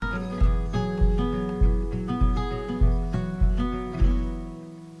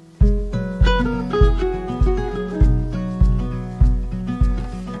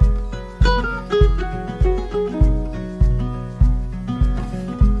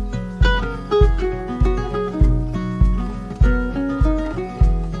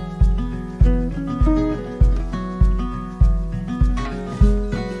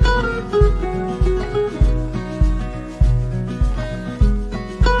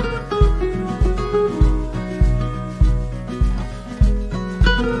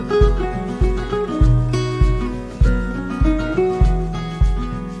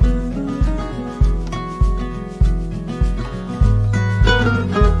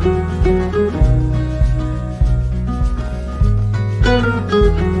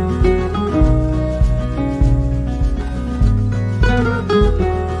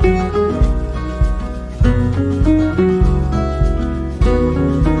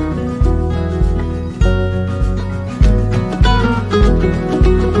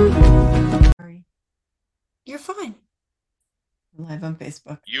live on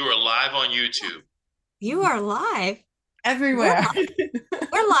Facebook. You are live on YouTube. You are live. Everywhere.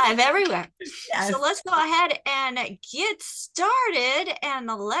 We're live everywhere. Yes. So let's go ahead and get started and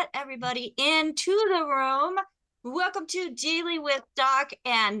let everybody into the room. Welcome to Daily with Doc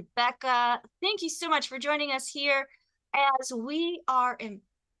and Becca. Thank you so much for joining us here as we are in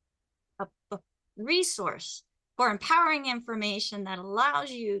a resource for empowering information that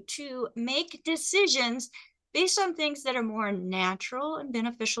allows you to make decisions based on things that are more natural and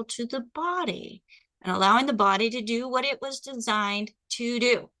beneficial to the body and allowing the body to do what it was designed to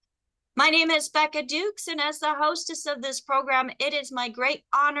do. My name is Becca Dukes, and as the hostess of this program, it is my great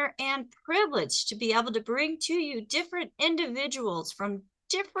honor and privilege to be able to bring to you different individuals from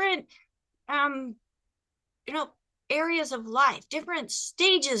different areas of life, different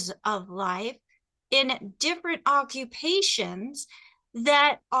stages of life, in different occupations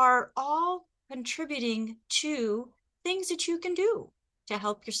that are all contributing to things that you can do to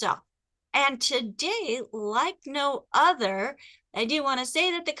help yourself. And today, like no other, I do want to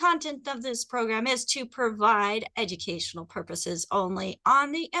say that the content of this program is to provide educational purposes only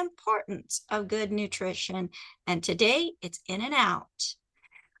on the importance of good nutrition. And today, it's in and out.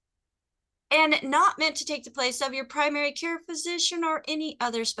 And not meant to take the place of your primary care physician or any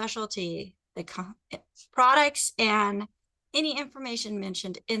other specialty. The products and any information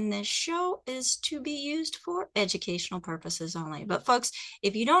mentioned in this show is to be used for educational purposes only. But folks,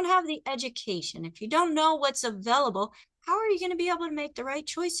 if you don't have the education, if you don't know what's available, how are you going to be able to make the right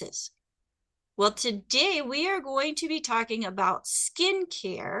choices? Well, today we are going to be talking about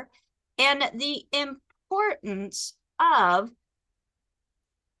skincare and the importance of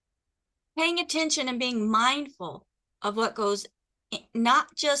paying attention and being mindful of what goes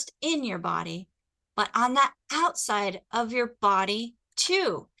not just in your body, but on the outside of your body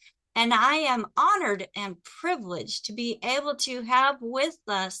too. And I am honored and privileged to be able to have with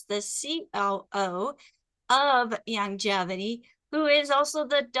us the COO of Longevity, who is also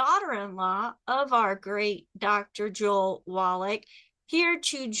the daughter-in-law of our great Dr. Joel Wallach, here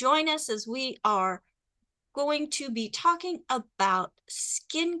to join us as we are going to be talking about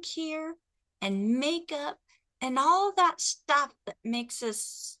skincare and makeup and all that stuff that makes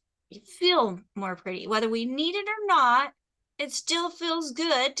us feel more pretty. Whether we need it or not, it still feels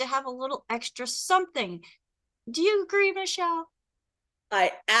good to have a little extra something. Do you agree, Michelle?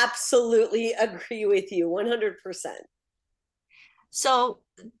 I absolutely agree with you 100%. So,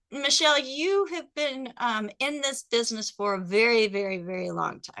 Michelle, you have been in this business for a very, very, very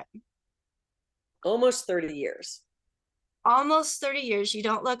long time. Almost 30 years. Almost 30 years. You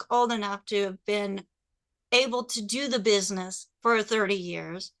don't look old enough to have been able to do the business for 30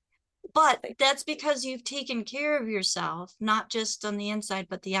 years. But that's because you've taken care of yourself, not just on the inside,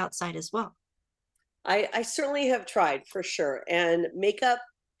 but the outside as well. I certainly have tried, for sure. And makeup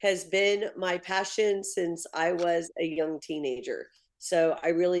has been my passion since I was a young teenager. So I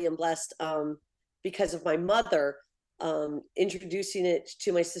really am blessed because of my mother introducing it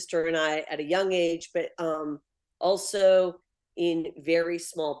to my sister and I at a young age, but also in very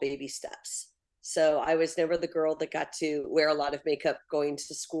small baby steps. So I was never the girl that got to wear a lot of makeup going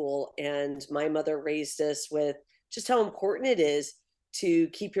to school. And my mother raised us with just how important it is to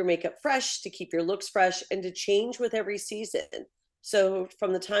keep your makeup fresh, to keep your looks fresh, and to change with every season. So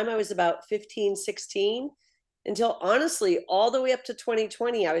from the time I was about 15, 16, until honestly, all the way up to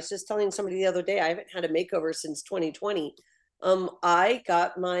 2020, I was just telling somebody the other day, I haven't had a makeover since 2020. I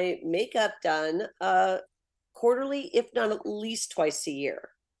got my makeup done quarterly, if not at least twice a year.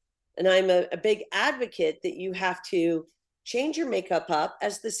 And I'm a big advocate that you have to change your makeup up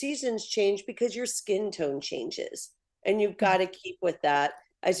as the seasons change because your skin tone changes. And you've got to keep with that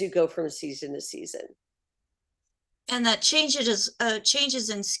as you go from season to season. And that changes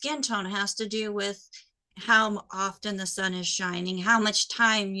in skin tone has to do with how often the sun is shining, how much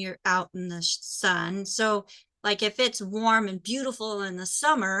time you're out in the sun. So like if it's warm and beautiful in the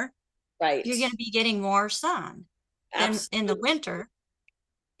summer, right, you're going to be getting more sun than in the winter.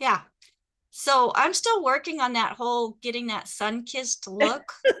 Yeah. So I'm still working on that whole getting that sun-kissed look.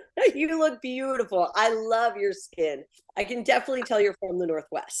 You look beautiful. I love your skin. I can definitely tell you're from the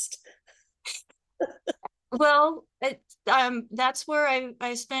Northwest. Well, that's where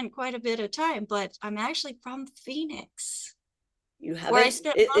I spent quite a bit of time, but I'm actually from Phoenix. You haven't, where I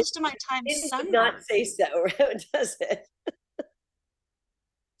spent most of my time sunburned. It not say so, does it?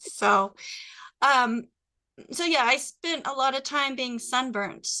 So yeah, I spent a lot of time being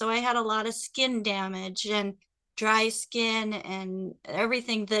sunburnt. So I had a lot of skin damage and dry skin and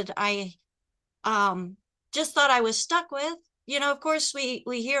everything that I just thought I was stuck with of course we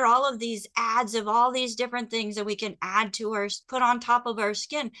hear all of these ads of all these different things that we can add to our, put on top of our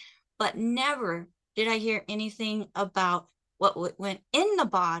skin, but never did I hear anything about what went in the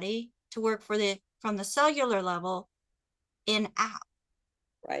body to work for from the cellular level in out.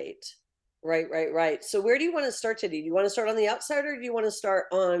 Right. Right. So where do you want to start today? Do you want to start on the outside or do you want to start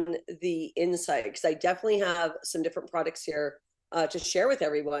on the inside? Because I definitely have some different products here to share with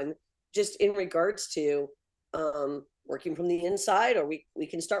everyone, just in regards to working from the inside, or we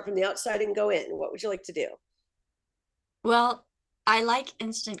can start from the outside and go in. What would you like to do? Well, I like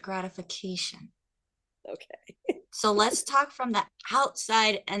instant gratification. Okay. So let's talk from the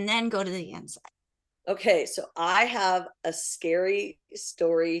outside and then go to the inside. Okay, so I have a scary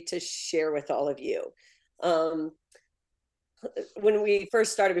story to share with all of you. When we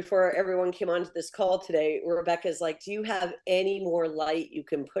first started, before everyone came onto this call today, Rebecca's like, do you have any more light you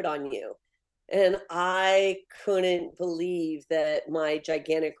can put on you? And I couldn't believe that my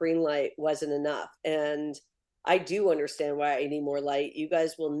gigantic green light wasn't enough. And I do understand why I need more light. You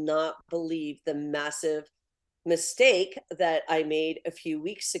guys will not believe the massive mistake that I made a few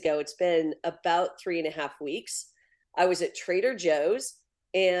weeks ago. It's been about 3.5 weeks. I was at Trader Joe's,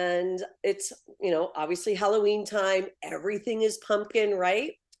 and it's, obviously Halloween time. Everything is pumpkin,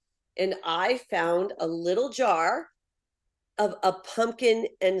 right? And I found a little jar of a pumpkin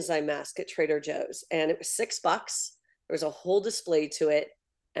enzyme mask at Trader Joe's, and it was $6. There was a whole display to it,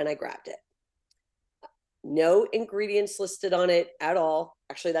 and I grabbed it. No ingredients listed on it at all.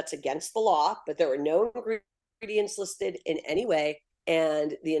 Actually, that's against the law, but there were no ingredients listed in any way.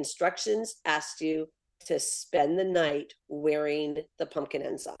 And the instructions asked you to spend the night wearing the pumpkin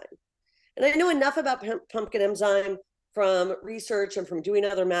enzyme. And I know enough about pumpkin enzyme from research and from doing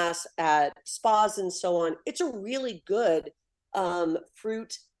other masks at spas and so on. It's a really good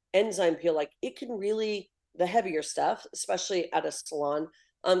fruit enzyme peel. Like, it can really, the heavier stuff, especially at a salon,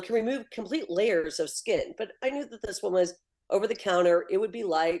 can remove complete layers of skin. But I knew that this one was over the counter. It would be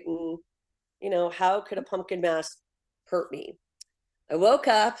light, and how could a pumpkin mask hurt me? I woke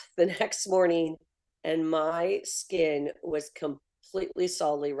up the next morning and my skin was completely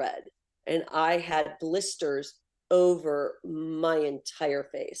solidly red, and I had blisters over my entire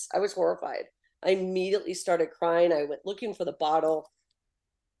face. I was horrified. I immediately started crying. I went looking for the bottle.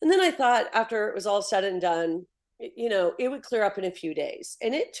 And then I thought, after it was all said and done, it would clear up in a few days.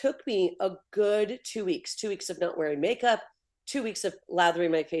 And it took me a good 2 weeks of not wearing makeup, 2 weeks of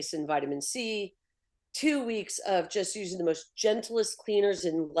lathering my face in vitamin C, 2 weeks of just using the most gentlest cleaners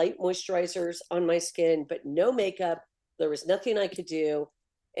and light moisturizers on my skin, but no makeup. There was nothing I could do.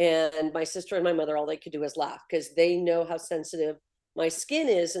 And my sister and my mother, all they could do was laugh, because they know how sensitive my skin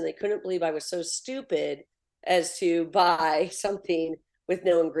is. And they couldn't believe I was so stupid as to buy something with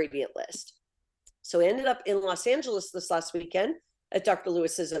no ingredient list. So I ended up in Los Angeles this last weekend at Dr.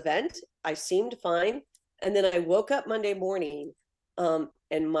 Lewis's event. I seemed fine. And then I woke up Monday morning,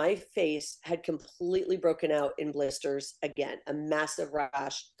 and my face had completely broken out in blisters again. A massive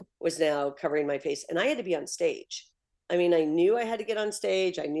rash was now covering my face, and I had to be on stage. I mean, I knew I had to get on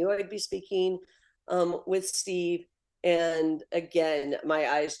stage. I knew I'd be speaking with Steve. And again, my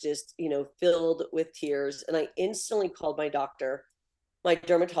eyes just, filled with tears. And I instantly called my doctor, my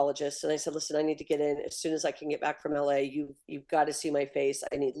dermatologist, and I said, listen, I need to get in as soon as I can get back from LA. You've got to see my face.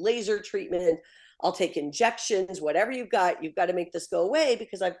 I need laser treatment. I'll take injections, whatever you've got to make this go away,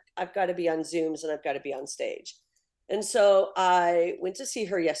 because I've got to be on Zooms and I've got to be on stage. And so I went to see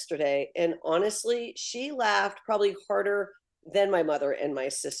her yesterday, and honestly, she laughed probably harder than my mother and my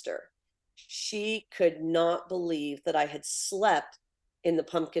sister. She could not believe that I had slept in the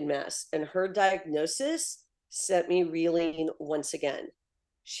pumpkin mask, and her diagnosis sent me reeling once again.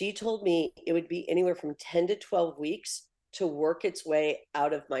 She told me it would be anywhere from 10 to 12 weeks to work its way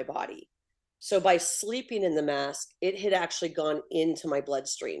out of my body. So by sleeping in the mask, it had actually gone into my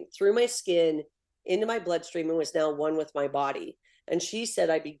bloodstream, through my skin, into my bloodstream, and was now one with my body. And she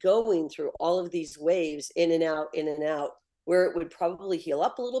said I'd be going through all of these waves, in and out, where it would probably heal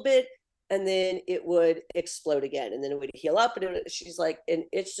up a little bit, and then it would explode again, and then it would heal up, and she's like, and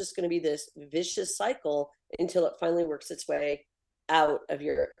it's just going to be this vicious cycle until it finally works its way out of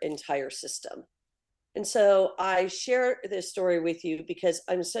your entire system. And so I share this story with you because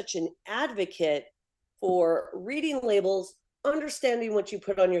I'm such an advocate for reading labels, understanding what you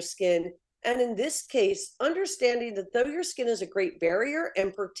put on your skin, and in this case, understanding that though your skin is a great barrier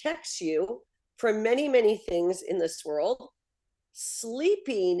and protects you from many, many things in this world,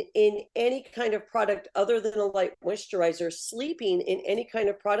 sleeping in any kind of product other than a light moisturizer, sleeping in any kind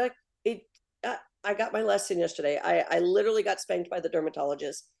of product, I got my lesson yesterday. I literally got spanked by the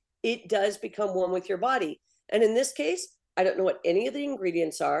dermatologist. It does become one with your body. And in this case, I don't know what any of the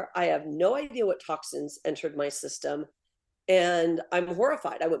ingredients are. I have no idea what toxins entered my system. And I'm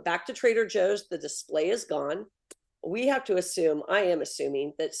horrified. I went back to Trader Joe's. The display is gone. We have to assume, I am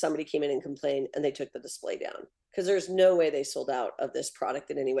assuming, that somebody came in and complained and they took the display down, because there's no way they sold out of this product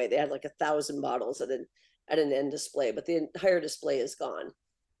in any way. They had like 1,000 bottles at an end display, but the entire display is gone.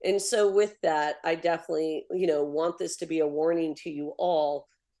 And so with that, I definitely, want this to be a warning to you all.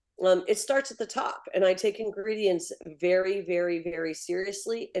 It starts at the top, and I take ingredients very, very, very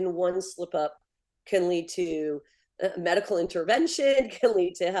seriously. And one slip up can lead to medical intervention, can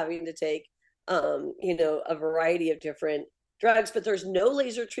lead to having to take, a variety of different drugs. But there's no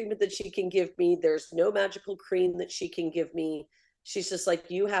laser treatment that she can give me. There's no magical cream that she can give me. She's just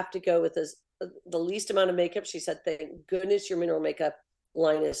like, you have to go with the least amount of makeup. She said, thank goodness your mineral makeup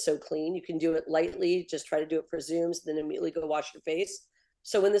line is so clean. You can do it lightly, just try to do it for Zooms, then immediately go wash your face.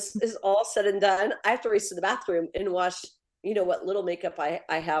 So when this is all said and done, I have to race to the bathroom and wash, what little makeup I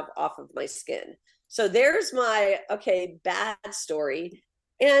have off of my skin. So there's my, bad story.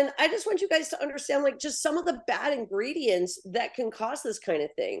 And I just want you guys to understand, like, just some of the bad ingredients that can cause this kind of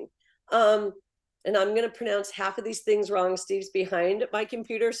thing. And I'm going to pronounce half of these things wrong. Steve's behind my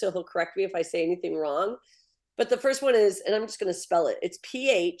computer, so he'll correct me if I say anything wrong. But the first one is, and I'm just going to spell it. It's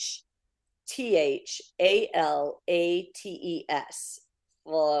PHTHALATES.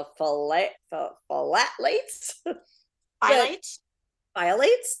 Phthalates?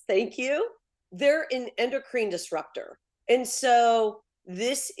 Phthalates, thank you. They're an endocrine disruptor. And so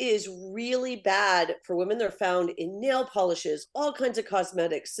this is really bad for women. They're found in nail polishes, all kinds of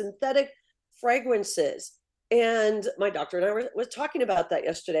cosmetics, synthetic fragrances. And my doctor and I were talking about that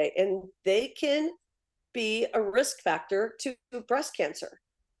yesterday, and they can be a risk factor to breast cancer.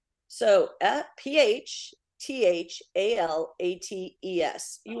 So PHTHALATES.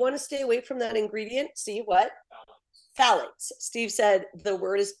 You want to stay away from that ingredient. See what? Phthalates. Steve said the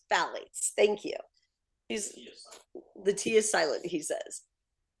word is phthalates. Thank you. The T is silent, he says.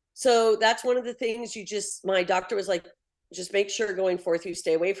 So that's one of the things my doctor was like, just make sure going forth you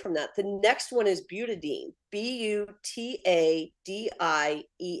stay away from that. The next one is butadiene, BUTADIENE.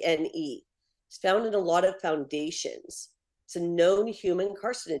 It's found in a lot of foundations. It's a known human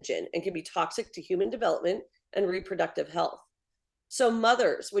carcinogen and can be toxic to human development and reproductive health. So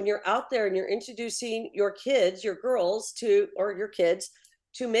mothers, when you're out there and you're introducing your kids, your girls or your kids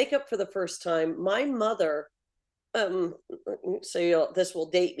to makeup for the first time, my mother, this will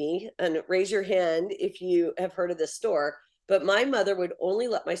date me, and raise your hand if you have heard of this store, but my mother would only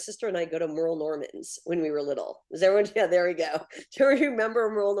let my sister and I go to Merle Norman's when we were little. Is everyone? Yeah, there we go. Do you remember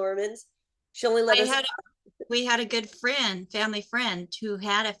Merle Norman's? She only let us. We had a good family friend who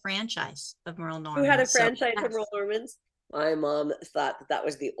had a franchise of Merle Norman's. Who had a franchise of Merle Norman's? My mom thought that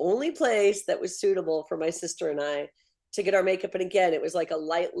was the only place that was suitable for my sister and I to get our makeup. And again, it was like a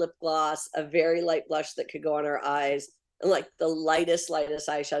light lip gloss, a very light blush that could go on our eyes, and like the lightest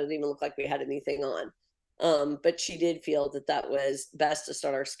eyeshadow. Didn't even look like we had anything on. But she did feel that was best to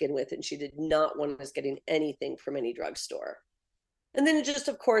start our skin with, and she did not want us getting anything from any drugstore. And then just,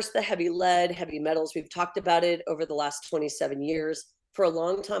 of course, the heavy lead, heavy metals. We've talked about it over the last 27 years. For a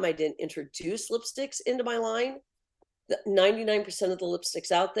long time, I didn't introduce lipsticks into my line. 99% of the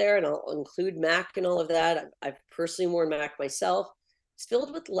lipsticks out there, and I'll include MAC and all of that. I've personally worn MAC myself. It's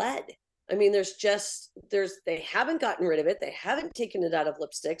filled with lead. I mean, they haven't gotten rid of it. They haven't taken it out of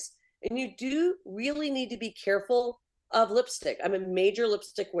lipsticks. And you do really need to be careful of lipstick. I'm a major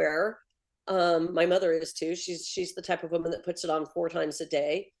lipstick wearer. My mother is too. She's the type of woman that puts it on 4 times a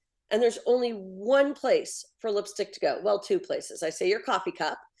day. And there's only one place for lipstick to go. Well, 2 places. I say your coffee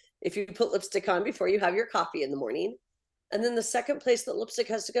cup, if you put lipstick on before you have your coffee in the morning. And then the second place that lipstick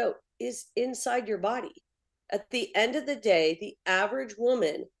has to go is inside your body. At the end of the day, the average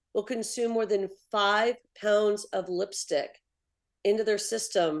woman will consume more than 5 pounds of lipstick into their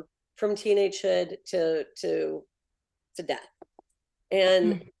system from teenagehood to death.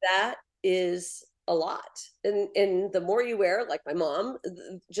 And that is a lot. And the more you wear, like my mom,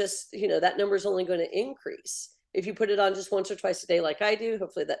 just, that number is only going to increase. If you put it on just once or twice a day like I do,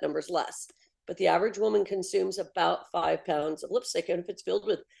 hopefully that number's less. But the average woman consumes about 5 pounds of lipstick. And if it's filled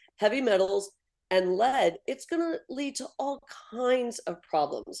with heavy metals and lead, it's going to lead to all kinds of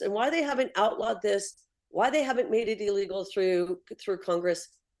problems. And why they haven't outlawed this, why they haven't made it illegal through Congress,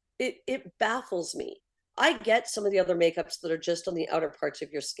 it baffles me. I get some of the other makeups that are just on the outer parts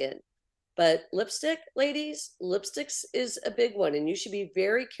of your skin. But lipstick, ladies, lipsticks is a big one. And you should be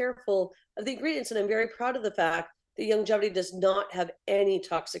very careful of the ingredients. And I'm very proud of the fact that Youngevity does not have any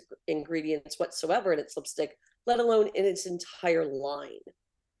toxic ingredients whatsoever in its lipstick, let alone in its entire line.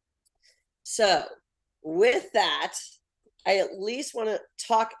 So with that, I at least want to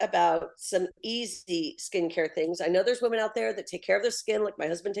talk about some easy skincare things. I know there's women out there that take care of their skin, like my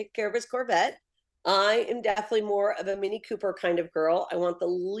husband takes care of his Corvette. I am definitely more of a Mini Cooper kind of girl. I want the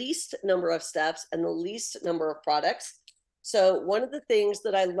least number of steps and the least number of products. So, one of the things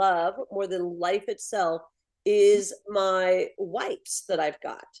that I love more than life itself is my wipes that I've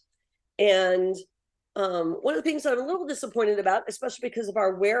got. And one of the things I'm a little disappointed about, especially because of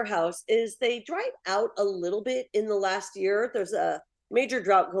our warehouse, is they dried out a little bit in the last year. There's a major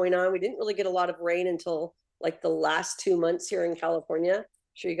drought going on. We didn't really get a lot of rain until like the last 2 months here in California.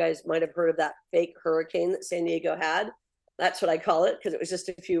 I'm sure you guys might have heard of that fake hurricane that San Diego had. That's what I call it because it was just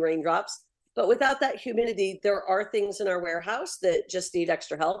a few raindrops. But without that humidity, there are things in our warehouse that just need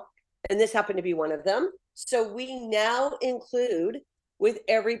extra help. And this happened to be one of them. So we now include with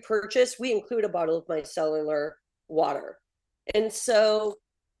every purchase, we include a bottle of micellar water. And so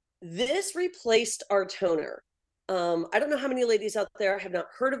this replaced our toner. I don't know how many ladies out there have not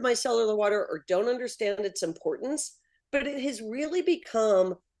heard of micellar water or don't understand its importance, but it has really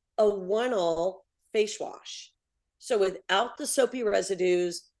become a one-all face wash. So without the soapy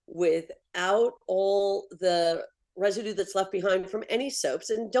residues, without all the residue that's left behind from any soaps,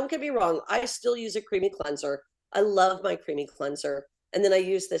 and don't get me wrong, I still use a creamy cleanser. I love my creamy cleanser. And then I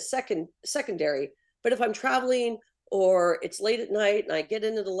use this secondary. But if I'm traveling or it's late at night and I get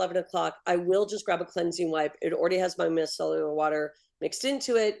in at 11 o'clock, I will just grab a cleansing wipe. It already has my micellar water mixed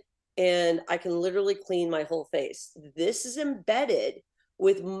into it, and I can literally clean my whole face. This is embedded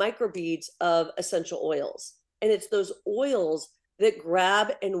with microbeads of essential oils. And it's those oils that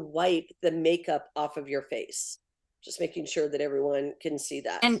grab and wipe the makeup off of your face. Just making sure that everyone can see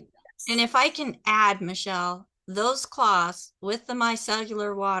that. And if I can add, Michelle, those cloths with the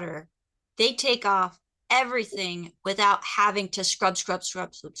micellar water, they take off everything without having to scrub.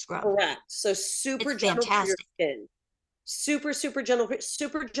 Correct. So super It's gentle for your fantastic. skin. Super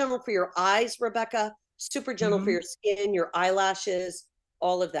gentle for your eyes, Rebecca. Super gentle for Mhm. your skin, your eyelashes,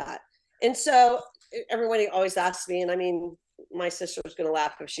 all of that. And so everyone always asks me, and I mean, my sister's going to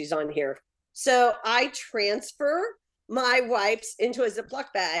laugh if she's on here. So I transfer my wipes into a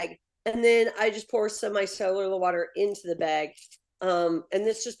Ziploc bag, and then I just pour some micellar water into the bag. And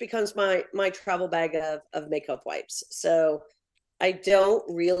this just becomes my travel bag of makeup wipes. So I don't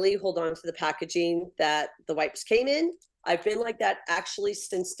really hold on to the packaging that the wipes came in. I've been like that actually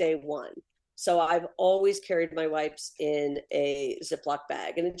since day one. So I've always carried my wipes in a Ziploc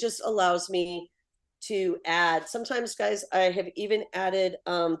bag, and it just allows me to add. Sometimes, guys, I have even added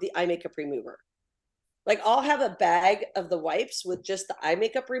the eye makeup remover. Like I'll have a bag of the wipes with just the eye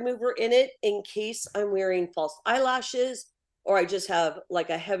makeup remover in it in case I'm wearing false eyelashes or I just have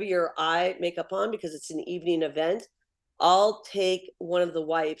like a heavier eye makeup on because it's an evening event. I'll take one of the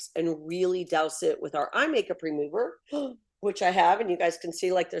wipes and really douse it with our eye makeup remover, which I have, and you guys can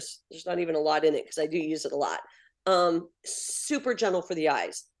see like there's not even a lot in it because I do use it a lot. Super gentle for the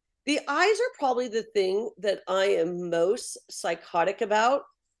eyes. The eyes are probably the thing that I am most psychotic about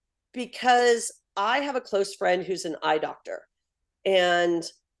because I have a close friend who's an eye doctor, and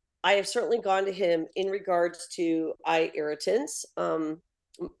I have certainly gone to him in regards to eye irritants for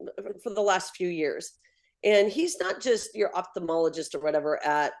the last few years. And he's not just your ophthalmologist or whatever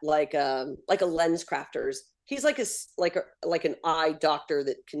at like a lens crafters. He's like an eye doctor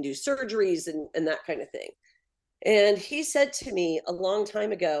that can do surgeries and that kind of thing. And he said to me a long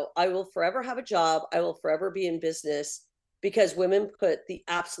time ago, I will forever have a job. I will forever be in business because women put the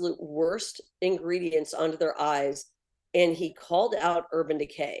absolute worst ingredients onto their eyes. And he called out Urban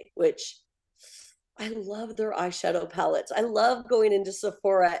Decay, which I love their eyeshadow palettes. I love going into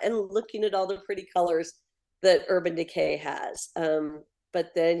Sephora and looking at all the pretty colors that Urban Decay has.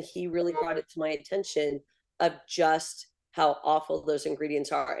 But then he really brought it to my attention of just how awful those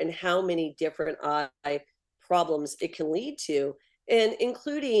ingredients are and how many different eye problems it can lead to, and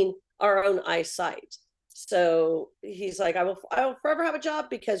including our own eyesight. So he's like, I will forever have a job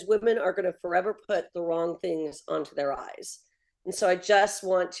because women are going to forever put the wrong things onto their eyes. And so I just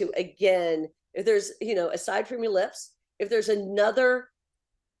want to, again, if there's, aside from your lips, if there's another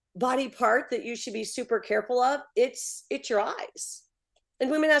body part that you should be super careful of, it's your eyes. And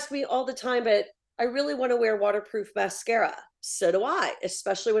women ask me all the time, but I really want to wear waterproof mascara. So do I,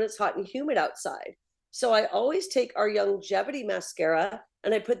 especially when it's hot and humid outside. So I always take our Longevity mascara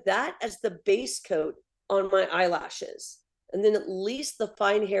and I put that as the base coat on my eyelashes. And then at least the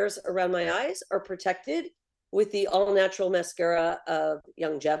fine hairs around my eyes are protected with the all natural mascara of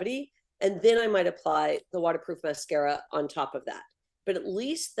Longevity. And then I might apply the waterproof mascara on top of that. But at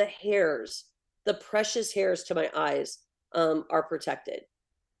least the hairs, the precious hairs to my eyes, are protected.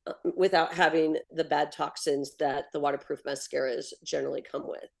 without having the bad toxins that the waterproof mascaras generally come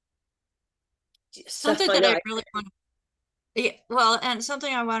with. So Something I that know. I really want to, yeah, well, and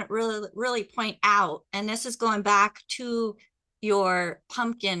something I want to really point out, and this is going back to your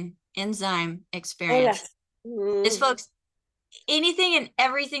pumpkin enzyme Oh experience, yes. is Mm, folks, anything and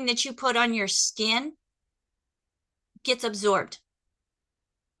everything that you put on your skin gets absorbed,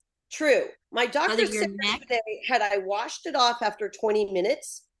 true. My whether doctor your said neck. yesterday, had I washed it off after 20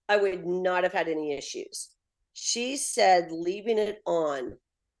 minutes, I would not have had any issues. She said leaving it on.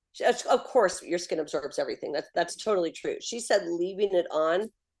 Of course, your skin absorbs everything. That's totally true. She said leaving it on,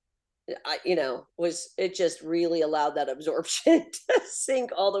 was it just really allowed that absorption to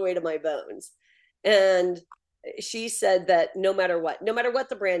sink all the way to my bones. And she said that no matter what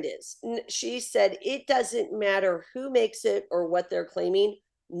the brand is, she said it doesn't matter who makes it or what they're claiming,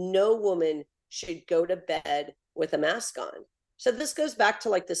 no woman should go to bed with a mask on. So this goes back to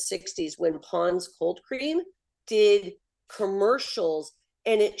like the 60s when Pond's cold cream did commercials,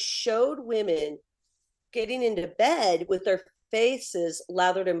 and it showed women getting into bed with their faces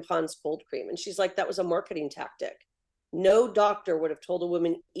lathered in Pond's cold cream. And she's like, that was a marketing tactic. No doctor would have told a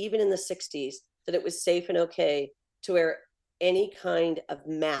woman, even in the 60s, that it was safe and okay to wear any kind of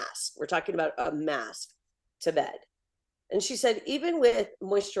mask. We're talking about a mask to bed. And she said, even with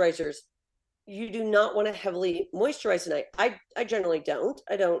moisturizers, you do not want to heavily moisturize at night. I generally don't.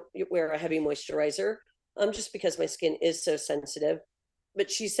 I don't wear a heavy moisturizer, just because my skin is so sensitive. But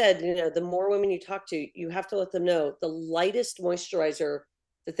she said, the more women you talk to, you have to let them know the lightest moisturizer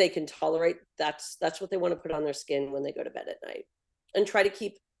that they can tolerate. That's what they want to put on their skin when they go to bed at night, and try to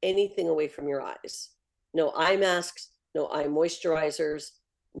keep anything away from your eyes. No eye masks, no eye moisturizers,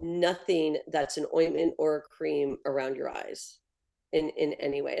 nothing that's an ointment or a cream around your eyes in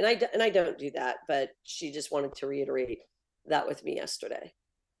any way. And I don't do that, but she just wanted to reiterate that with me yesterday.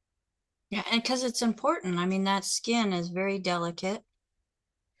 Yeah, and because it's important. I mean, that skin is very delicate.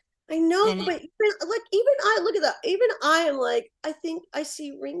 I know, And it, but even I look at that. Even I am like, I think I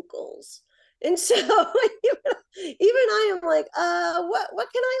see wrinkles, and so even I am like,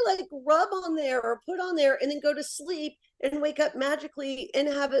 what can I like rub on there or put on there, and then go to sleep and wake up magically and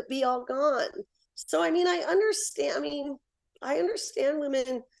have it be all gone. So I mean, I understand. I mean, I understand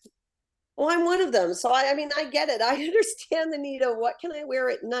women. Well, I'm one of them, so I mean, I get it. I understand the need of what can I wear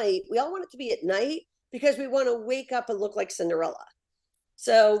at night. We all want it to be at night because we want to wake up and look like Cinderella.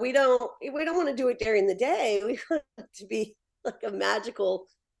 So we don't want to do it during the day. We want it to be like a magical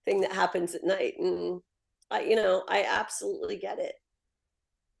thing that happens at night. And I absolutely get it.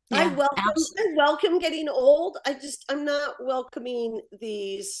 I yeah, welcome absolutely. I welcome getting old. I'm not welcoming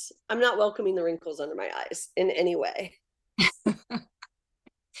I'm not welcoming the wrinkles under my eyes in any way.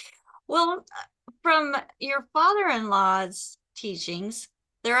 Well, from your father-in-law's teachings,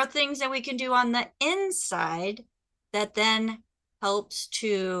 there are things that we can do on the inside that then helps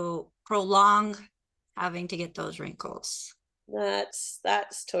to prolong having to get those wrinkles. That's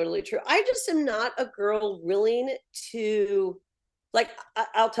totally true. I just am not a girl willing to, like,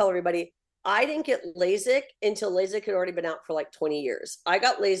 I'll tell everybody, I didn't get LASIK until LASIK had already been out for like 20 years. I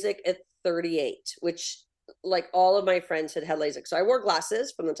got LASIK at 38, which like all of my friends had LASIK. So I wore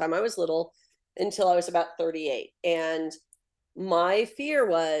glasses from the time I was little until I was about 38. And my fear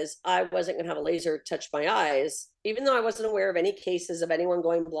was I wasn't going to have a laser touch my eyes, even though I wasn't aware of any cases of anyone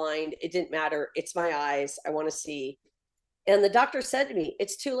going blind. It didn't matter. It's my eyes. I want to see. And the doctor said to me,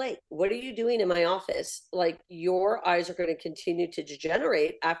 it's too late. What are you doing in my office? Like, your eyes are going to continue to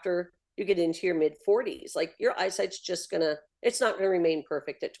degenerate after you get into your mid 40s. Like, your eyesight's just it's not going to remain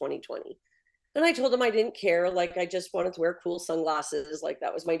perfect at 2020. And I told him I didn't care. Like, I just wanted to wear cool sunglasses. Like,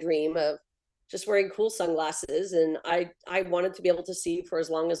 that was my dream of just wearing cool sunglasses. And I wanted to be able to see for as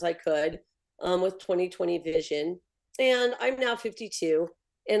long as I could, with 2020 vision. And I'm now 52,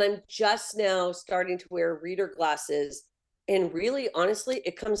 and I'm just now starting to wear reader glasses. And really, honestly,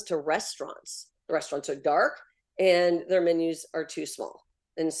 it comes to restaurants. The restaurants are dark and their menus are too small.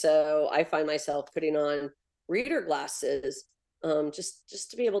 And so I find myself putting on reader glasses,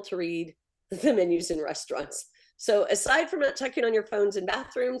 just to be able to read the menus in restaurants. So aside from not checking on your phones in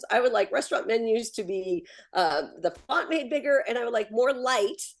bathrooms, I would like restaurant menus to be the font made bigger, and I would like more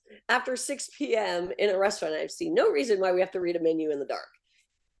light after 6 p.m. in a restaurant. I've seen no reason why we have to read a menu in the dark.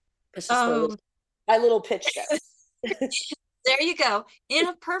 It's just Oh, my little pitch there. there you go. In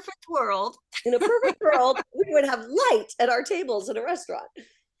a perfect world, In a perfect world, we would have light at our tables in a restaurant.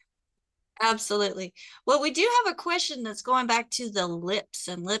 absolutely. Well, we do have a question that's going back to the lips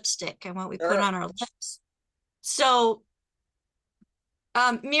and lipstick and what we put Sure. on our lips. So,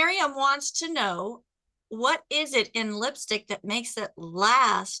 Miriam wants to know, what is it in lipstick that makes it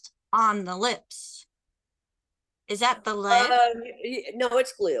last on the lips? Is that the lead? No,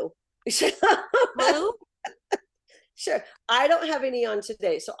 it's glue. Glue? Sure. I don't have any on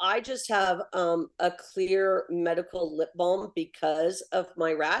today. So I just have a clear medical lip balm because of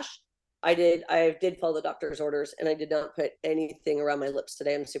my rash. I did follow the doctor's orders and I did not put anything around my lips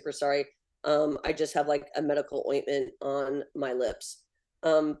today. I'm super sorry. I just have like a medical ointment on my lips.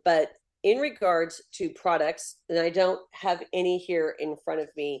 But in regards to products, and I don't have any here in front of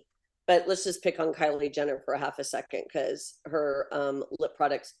me, but let's just pick on Kylie Jenner for a half a second because her lip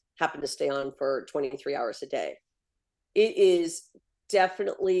products happen to stay on for 23 hours a day. It is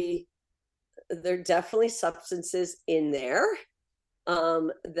definitely, there are definitely substances in there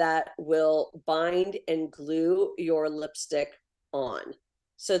that will bind and glue your lipstick on.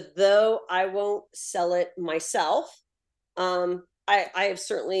 So though I won't sell it myself, I have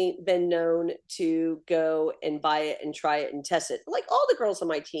certainly been known to go and buy it and try it and test it, like all the girls on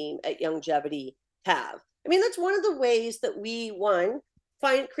my team at Youngevity have. I mean, that's one of the ways that we,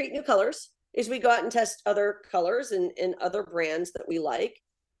 create new colors, is we go out and test other colors and other brands that we like.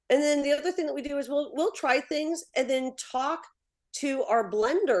 And then the other thing that we do is we'll try things and then talk to our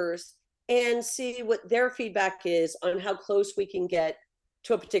blenders and see what their feedback is on how close we can get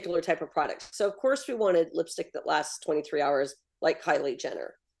to a particular type of product. So of course we wanted lipstick that lasts 23 hours like Kylie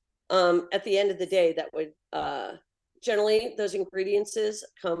Jenner. At the end of the day, that would generally, those ingredients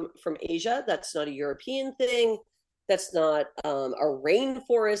come from Asia. That's not a European thing. That's not a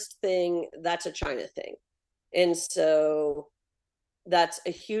rainforest thing. That's a China thing. And so that's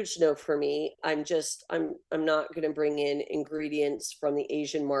a huge no for me. I'm not going to bring in ingredients from the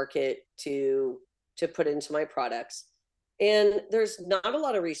Asian market to put into my products. And there's not a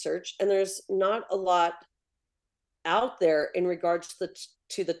lot of research and there's not a lot out there in regards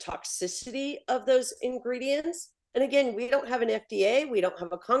to the toxicity of those ingredients. And again, we don't have an FDA, we don't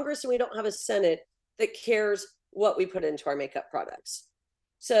have a Congress, and we don't have a Senate that cares what we put into our makeup products.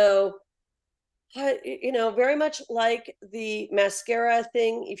 So, very much like the mascara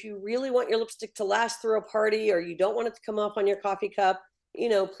thing, if you really want your lipstick to last through a party or you don't want it to come off on your coffee cup,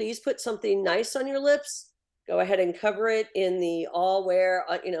 please put something nice on your lips. Go ahead and cover it in the all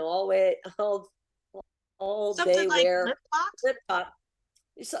day Something like wear lip gloss? lip top.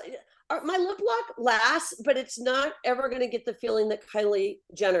 So, my lip lock lasts, but it's not ever going to get the feeling that Kylie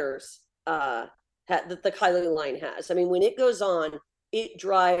Jenner's that the Kylie line has. I mean, when it goes on, it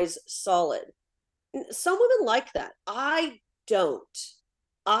dries solid. Some women like that. I don't.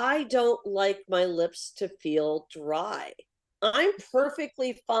 I don't like my lips to feel dry. I'm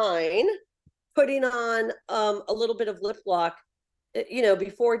perfectly fine putting on a little bit of lip lock,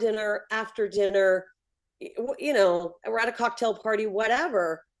 before dinner, after dinner, we're at a cocktail party,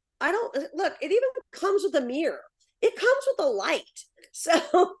 whatever. I don't look, it even comes with a mirror. It comes with a light.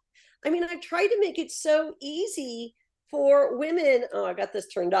 So, I mean, I've tried to make it so easy for women. Oh, I got this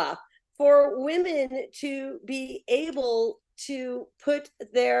turned off. For women to be able to put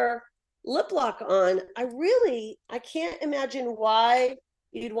their lip lock on. I can't imagine why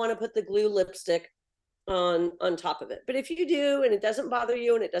you'd want to put the glue lipstick on top of it. But if you do, and it doesn't bother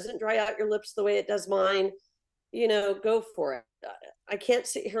you and it doesn't dry out your lips the way it does mine, go for it. I can't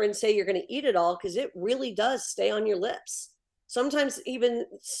sit here and say you're going to eat it all because it really does stay on your lips. Sometimes even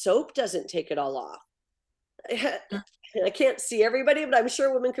soap doesn't take it all off. I can't see everybody, but I'm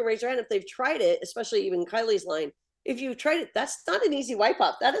sure women can raise their hand if they've tried it, especially even Kylie's line. If you've tried it, that's not an easy wipe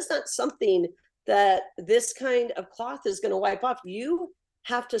off. That is not something that this kind of cloth is going to wipe off. You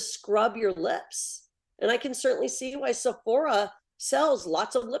have to scrub your lips. And I can certainly see why Sephora sells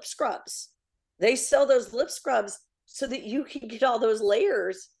lots of lip scrubs. They sell those lip scrubs so that you can get all those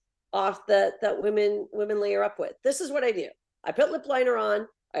layers off that women layer up with. This is what I do. I put lip liner on.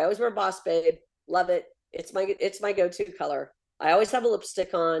 I always wear Boss Babe. Love it. It's my go-to color. I always have a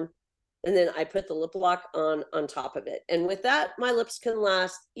lipstick on, and then I put the lip lock on top of it. And with that, my lips can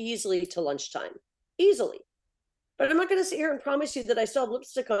last easily to lunchtime. Easily. But I'm not going to sit here and promise you that I still have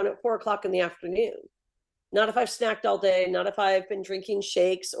lipstick on at 4 o'clock in the afternoon. Not if I've snacked all day, not if I've been drinking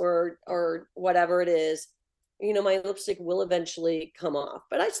shakes or whatever it is. My lipstick will eventually come off.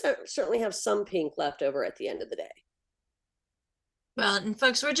 But I certainly have some pink left over at the end of the day. Well, and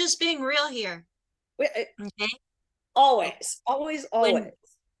folks, we're just being real here. Okay. Always.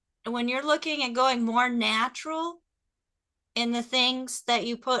 When you're looking at going more natural in the things that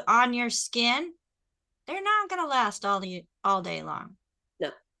you put on your skin, they're not going to last all day long.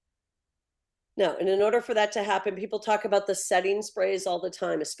 No. And in order for that to happen, people talk about the setting sprays all the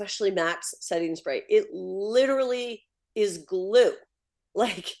time, especially Mac's setting spray. It literally is glue.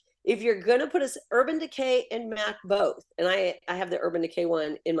 Like, if you're going to put a Urban Decay and MAC both, and I have the Urban Decay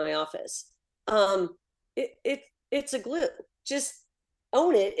one in my office, it's a glue. Just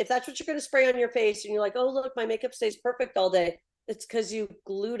own it. If that's what you're going to spray on your face and you're like, oh, look, my makeup stays perfect all day, it's because you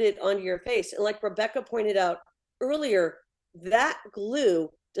glued it onto your face. And like Rebecca pointed out earlier, that glue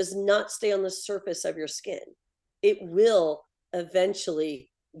does not stay on the surface of your skin. It will eventually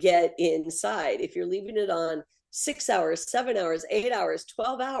get inside. If you're leaving it on 6 hours, 7 hours, 8 hours,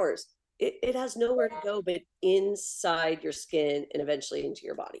 12 hours, it has nowhere to go but inside your skin and eventually into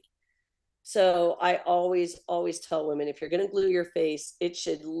your body. So I always tell women, if you're going to glue your face, it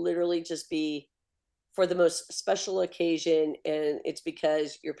should literally just be for the most special occasion. And it's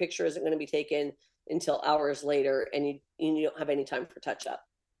because your picture isn't going to be taken until hours later and you don't have any time for touch up.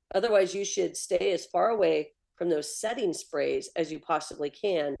 Otherwise, you should stay as far away from those setting sprays as you possibly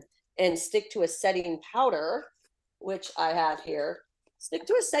can and stick to a setting powder, which I have here. Stick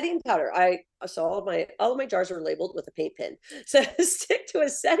to a setting powder. So all of my jars are labeled with a paint pen. So stick to a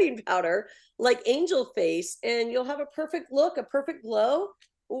setting powder like Angel Face, and you'll have a perfect look, a perfect glow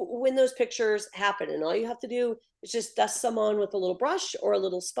when those pictures happen. And all you have to do is just dust some on with a little brush or a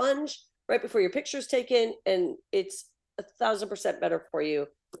little sponge right before your picture's taken, and it's 1,000% better for you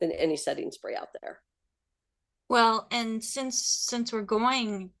than any setting spray out there. Well, and since we're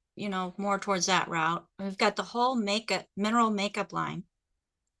going, more towards that route, we've got the whole mineral makeup line.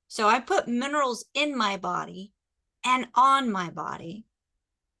 So I put minerals in my body and on my body.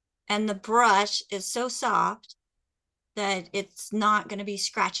 And the brush is so soft that it's not going to be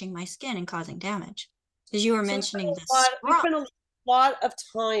scratching my skin and causing damage. As you were mentioning this. We spent a lot of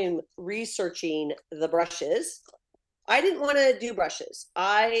time researching the brushes. I didn't want to do brushes.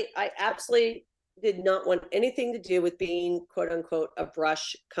 I absolutely did not want anything to do with being quote unquote a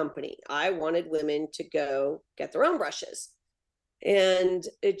brush company. I wanted women to go get their own brushes. And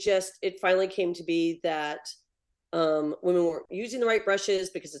it finally came to be that women weren't using the right brushes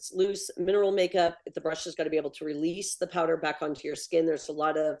because it's loose mineral makeup. The brush has got to be able to release the powder back onto your skin. There's a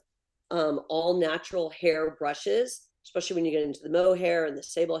lot of all natural hair brushes, especially when you get into the mohair and the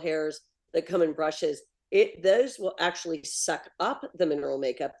sable hairs that come in brushes. Those will actually suck up the mineral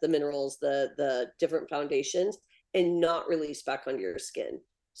makeup, the minerals, the different foundations, and not release back onto your skin.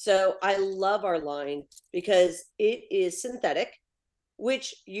 So I love our line because it is synthetic,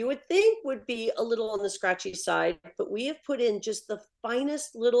 which you would think would be a little on the scratchy side, but we have put in just the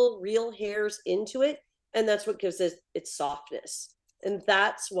finest little real hairs into it, and that's what gives it its softness. And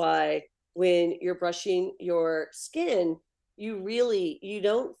that's why when you're brushing your skin, you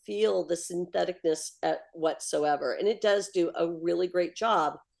don't feel the syntheticness whatsoever. And it does do a really great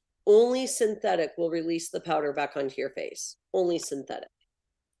job. Only synthetic will release the powder back onto your face. Only synthetic.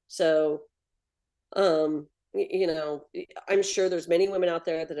 So, I'm sure there's many women out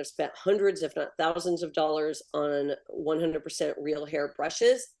there that have spent hundreds, if not thousands of dollars on 100% real hair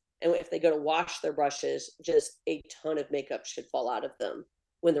brushes. And if they go to wash their brushes, just a ton of makeup should fall out of them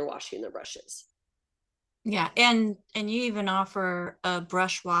when they're washing their brushes. Yeah, and you even offer a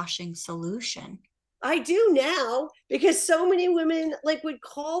brush washing solution. I do now because so many women would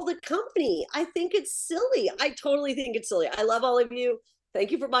call the company. I think it's silly. I totally think it's silly. I love all of you.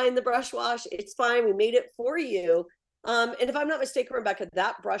 Thank you for buying the brush wash. It's fine. We made it for you. And if I'm not mistaken, Rebecca,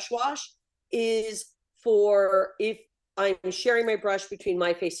 that brush wash is for if I'm sharing my brush between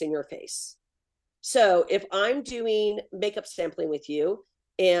my face and your face. So if I'm doing makeup sampling with you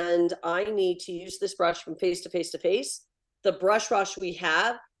and I need to use this brush from face to face to face, the brush wash we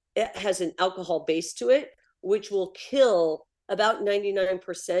have, it has an alcohol base to it, which will kill about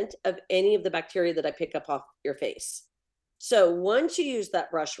 99% of any of the bacteria that I pick up off your face. So once you use that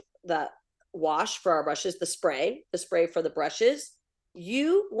wash for our brushes, the spray for the brushes,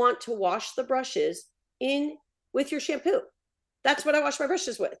 you want to wash the brushes in with your shampoo. That's what I wash my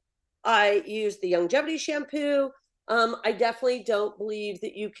brushes with. I use the Longevity shampoo. I definitely don't believe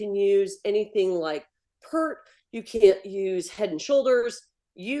that you can use anything like Pert. You can't use Head and Shoulders.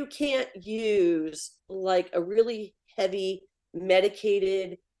 You can't use like a really heavy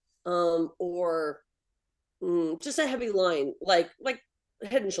medicated or just a heavy line like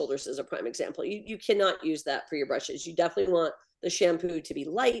Head and Shoulders is a prime example. You cannot use that for your brushes. You definitely want the shampoo to be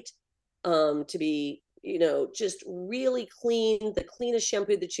light, to be just really clean, the cleanest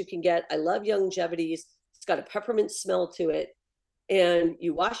shampoo that you can get. I love Longevity's. It's got a peppermint smell to it. And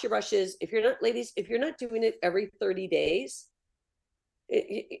you wash your brushes. If you're not doing it every 30 days,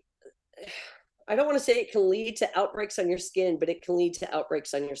 I don't want to say it can lead to outbreaks on your skin, but it can lead to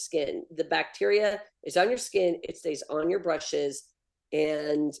outbreaks on your skin. The bacteria is on your skin. It stays on your brushes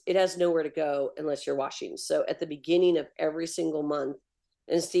and it has nowhere to go unless you're washing. So at the beginning of every single month,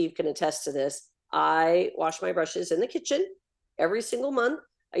 and Steve can attest to this, I wash my brushes in the kitchen every single month.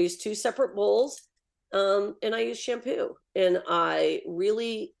 I use 2 separate bowls, and I use shampoo, and I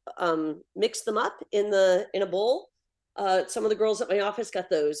really mix them up in a bowl. Some of the girls at my office got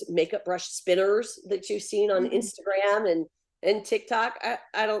those makeup brush spinners that you've seen on Instagram and TikTok.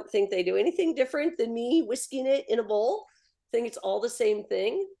 I don't think they do anything different than me whisking it in a bowl. I think it's all the same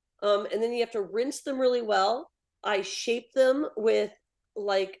thing. And then you have to rinse them really well. I shape them with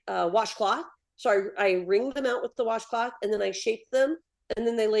like a washcloth. So I wring them out with the washcloth, and then I shape them, and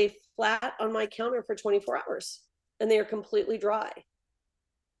then they lay flat on my counter for 24 hours, and they are completely dry.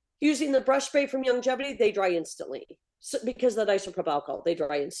 Using the brush spray from Longevity, they dry instantly. So, because of the isopropyl alcohol, they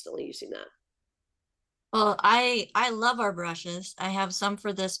dry instantly using that. Well, I love our brushes. I have some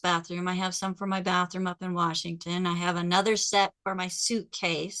for this bathroom. I have some for my bathroom up in Washington. I have another set for my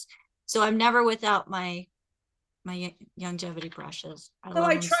suitcase. So I'm never without my Longevity brushes. I So love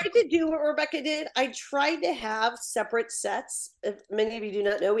I them tried to do what Rebecca did. I tried to have separate sets. If many of you do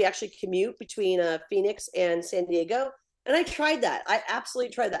not know, we actually commute between Phoenix and San Diego. And I tried that. I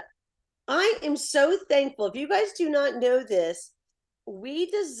absolutely tried that. I am so thankful. If you guys do not know this, we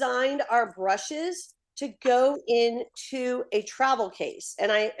designed our brushes to go into a travel case.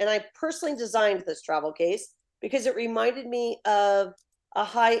 And I personally designed this travel case because it reminded me of a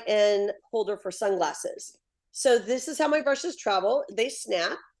high-end holder for sunglasses. So this is how my brushes travel. They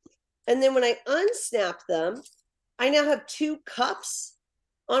snap. And then when I unsnap them, I now have 2 cups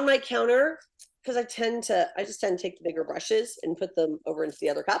on my counter because I just tend to take the bigger brushes and put them over into the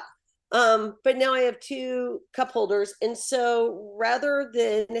other cup. But now I have 2 cup holders. And so rather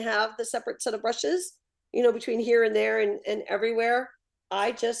than have the separate set of brushes, between here and there and everywhere,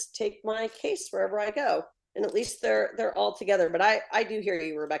 I just take my case wherever I go. And at least they're all together. But I do hear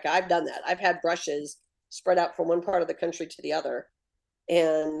you, Rebecca. I've done that. I've had brushes spread out from one part of the country to the other.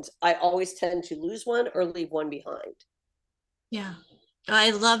 And I always tend to lose one or leave one behind. Yeah.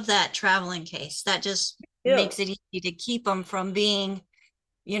 I love that traveling case. That just makes it easy to keep them from being,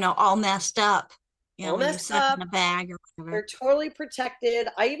 all messed up, all when you messed set them up in a bag or whatever. They're totally protected.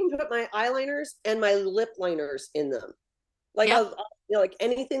 I even put my eyeliners and my lip liners in them. Like Yep. like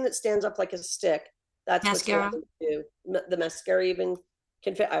anything that stands up like a stick, that's Mascara. what's going to do. The mascara even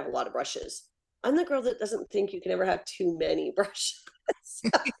can fit. I have a lot of brushes. I'm the girl that doesn't think you can ever have too many brushes.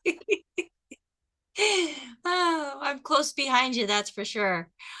 Oh, I'm close behind you, that's for sure.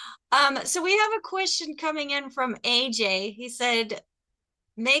 So we have a question coming in from AJ. He said,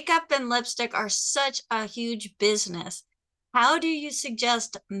 makeup and lipstick are such a huge business. How do you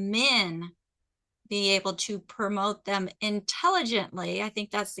suggest men be able to promote them intelligently? I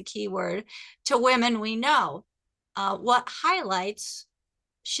think that's the key word to women we know. What highlights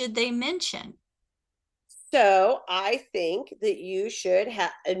should they mention? So I think that you should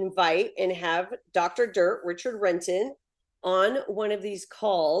invite and have Dr. Dirt, Richard Renton, on one of these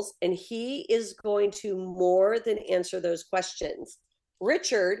calls, and he is going to more than answer those questions.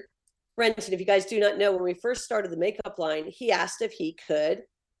 Richard Renton, if you guys do not know, when we first started the makeup line, he asked if he could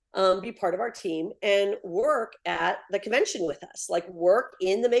be part of our team and work at the convention with us, like work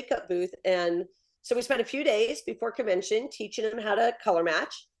in the makeup booth. And so we spent a few days before convention teaching him how to color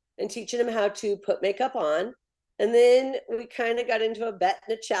match and teaching him how to put makeup on. And then we kind of got into a bet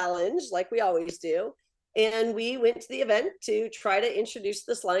and a challenge, like we always do. And we went to the event to try to introduce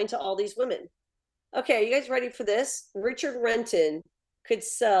this line to all these women. Okay, are you guys ready for this? Richard Renton could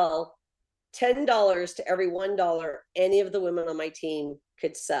sell $10 to every $1 any of the women on my team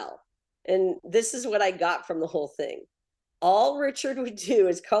could sell. And this is what I got from the whole thing. All Richard would do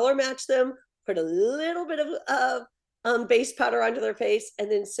is color match them, put a little bit of base powder onto their face,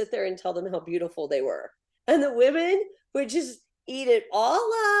 and then sit there and tell them how beautiful they were. And the women would just eat it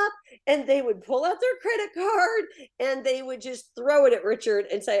all up, and they would pull out their credit card and they would just throw it at Richard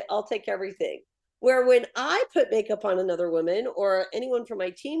and say, I'll take everything. Where when I put makeup on another woman or anyone from my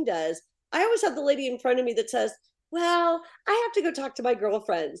team does, I always have the lady in front of me that says, well, I have to go talk to my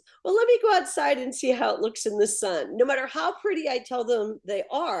girlfriends. Well, let me go outside and see how it looks in the sun, no matter how pretty I tell them they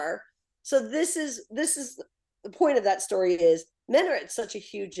are. So this is the point of that story is men are at such a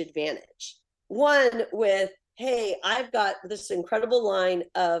huge advantage. One with, hey, I've got this incredible line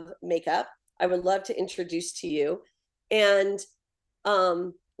of makeup I would love to introduce to you. And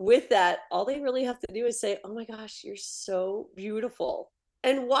with that, all they really have to do is say, oh my gosh, you're so beautiful.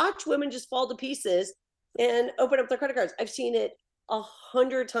 And watch women just fall to pieces and open up their credit cards. I've seen it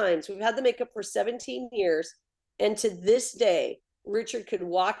 100 times. We've had the makeup for 17 years. And to this day, Richard could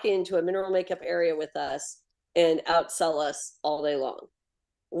walk into a mineral makeup area with us and outsell us all day long.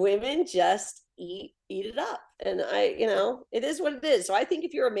 Women just eat eat it up. And it is what it is. So I think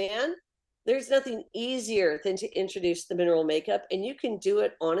if you're a man, there's nothing easier than to introduce the mineral makeup, and you can do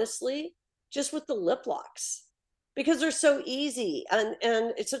it honestly just with the lip locks because they're so easy and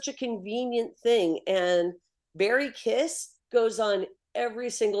it's such a convenient thing. And Berry Kiss goes on every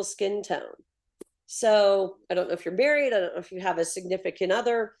single skin tone. So I don't know if you're married, I don't know if you have a significant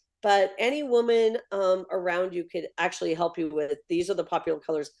other, but any woman around you could actually help you with these are the popular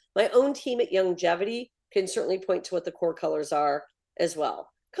colors. My own team at Youngevity can certainly point to what the core colors are as well.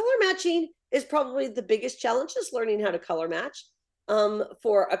 Color matching is probably the biggest challenge, just learning how to color match.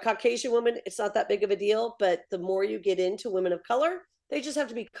 For a Caucasian woman, it's not that big of a deal, but the more you get into women of color, they just have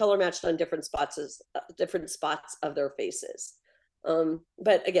to be color matched on different spots of their faces.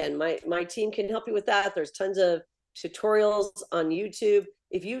 But again, my team can help you with that. There's tons of tutorials on YouTube.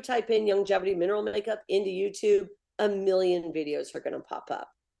 If you type in Youngevity mineral makeup into YouTube, a million videos are going to pop up.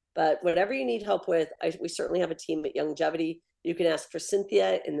 But whatever you need help with, we certainly have a team at Youngevity. You can ask for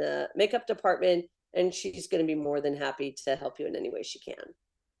Cynthia in the makeup department, and she's going to be more than happy to help you in any way she can.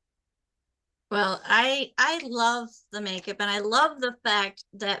 Well, I love the makeup, and I love the fact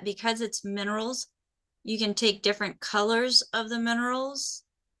that because it's minerals, you can take different colors of the minerals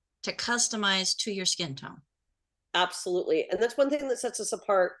to customize to your skin tone. Absolutely. And that's one thing that sets us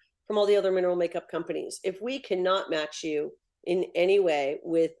apart from all the other mineral makeup companies. If we cannot match you in any way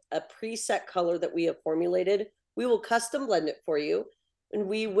with a preset color that we have formulated, we will custom blend it for you, and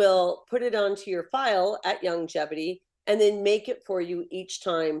we will put it onto your file at Youngevity and then make it for you each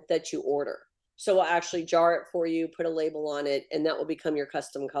time that you order. So we'll actually jar it for you, put a label on it, and that will become your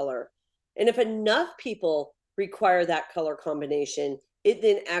custom color. And if enough people require that color combination, it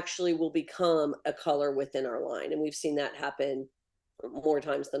then actually will become a color within our line. And we've seen that happen more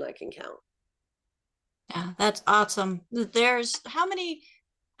times than I can count. Yeah, that's awesome. There's how many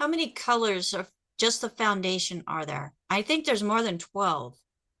colors of just the foundation are there? I think there's more than 12.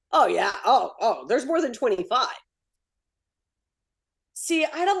 Oh yeah. Oh, there's more than 25. See,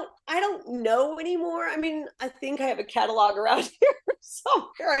 I don't know anymore. I mean, I think I have a catalog around here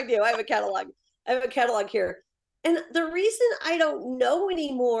somewhere. I do. I have a catalog here. And the reason I don't know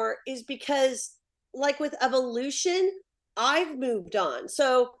anymore is because, like with evolution, I've moved on.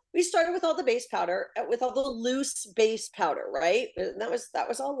 So we started with all the base powder, with all the loose base powder, right? And that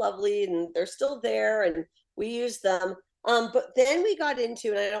was all lovely, and they're still there, and we use them. But then we got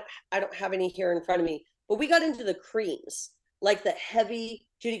into, and I don't have any here in front of me, but we got into the creams, like the heavy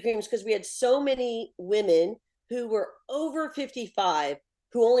duty creams, because we had so many women who were over 55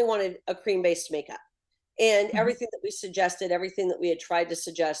 who only wanted a cream-based makeup. And everything that we suggested, everything that we had tried to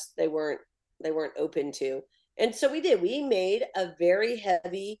suggest, they weren't open to. And so we made a very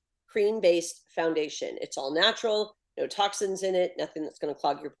heavy cream-based foundation. It's all natural, no toxins in it, nothing that's going to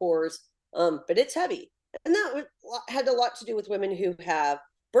clog your pores, but it's heavy. And that had a lot to do with women who have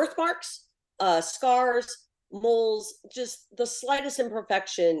birthmarks, scars, moles, just the slightest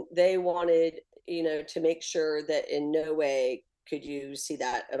imperfection. They wanted, to make sure that in no way could you see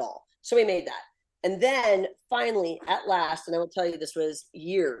that at all. So we made that. And then finally, at last, and I will tell you, this was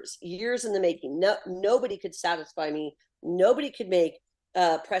years in the making. No, nobody could satisfy me. Nobody could make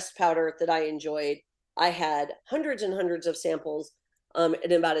pressed powder that I enjoyed. I had hundreds and hundreds of samples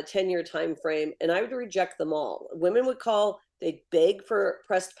in about a 10-year time frame, and I would reject them all. Women would call, they'd beg for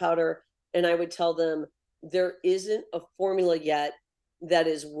pressed powder, and I would tell them, there isn't a formula yet that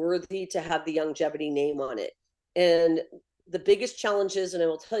is worthy to have the Youngevity name on it. And the biggest challenges, and I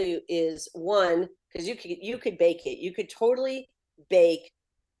will tell you, is one, because you could bake it. You could totally bake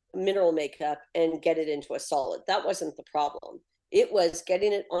mineral makeup and get it into a solid. That wasn't the problem. It was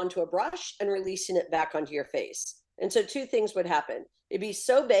getting it onto a brush and releasing it back onto your face. And so two things would happen. It'd be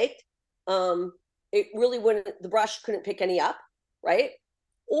so baked, it really wouldn't, the brush couldn't pick any up, right?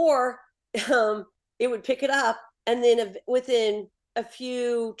 Or it would pick it up, and then within a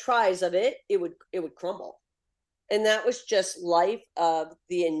few tries of it, it would crumble. And that was just life of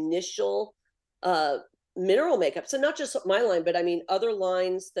the initial mineral makeup. So not just my line, but I mean, other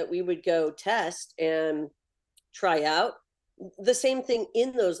lines that we would go test and try out, the same thing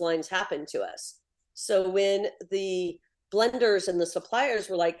in those lines happened to us. So when the blenders and the suppliers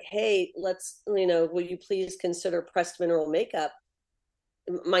were like, hey, let's, will you please consider pressed mineral makeup?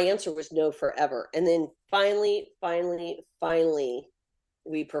 My answer was no forever. And then finally,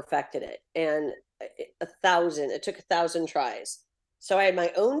 we perfected it. And it took 1,000 tries. So I had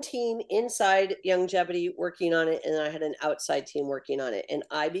my own team inside Youngevity working on it, and I had an outside team working on it. And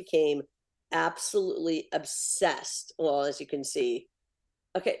I became absolutely obsessed. Well, as you can see,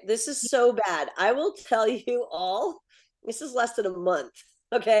 okay, this is so bad. I will tell you all, this is less than a month.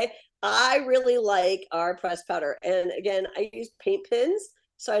 Okay. I really like our pressed powder. And again, I use paint pins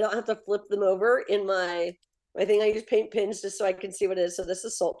so I don't have to flip them over in my thing. I use paint pins just so I can see what it is. So this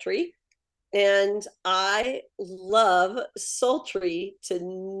is sultry. And I love sultry to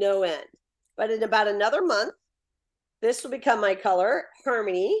no end. But in about another month, this will become my color,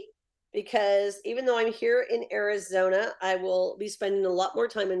 Harmony, because even though I'm here in Arizona, I will be spending a lot more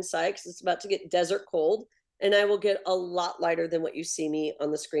time inside because it's about to get desert cold, and I will get a lot lighter than what you see me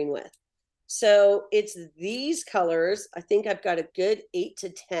on the screen with. So it's these colors. I think I've got a good 8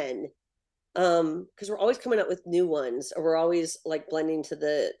 to 10, because we're always coming up with new ones, or we're always like blending to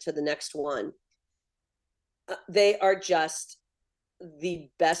the next one. They are just the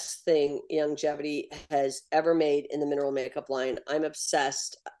best thing Longevity has ever made in the mineral makeup line. I'm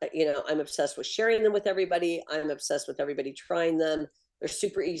obsessed. I'm obsessed with sharing them with everybody. I'm obsessed with everybody trying them. They're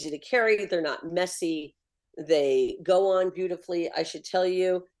super easy to carry. They're not messy. They go on beautifully. I should tell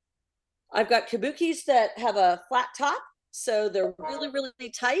you, I've got kabukis that have a flat top, so they're really, really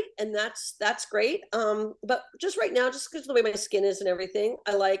tight, and that's great. But just right now, just because of the way my skin is and everything,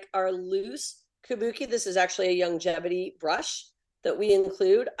 I like our loose kabuki. This is actually a Longevity brush that we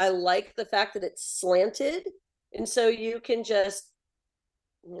include. I like the fact that it's slanted, and so you can just,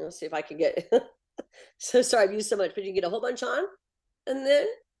 see if I can get. So sorry, I've used so much, but you can get a whole bunch on, and then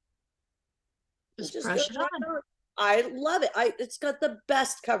Just brush it on. I love it. It's got the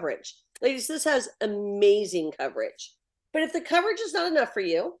best coverage. Ladies, this has amazing coverage. But if the coverage is not enough for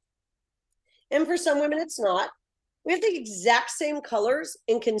you, and for some women it's not, we have the exact same colors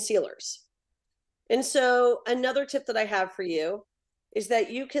in concealers. And so another tip that I have for you is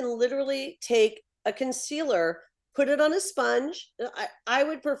that you can literally take a concealer, put it on a sponge. I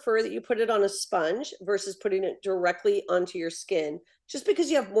would prefer that you put it on a sponge versus putting it directly onto your skin, just because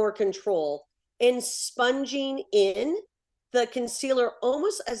you have more control. And sponging in the concealer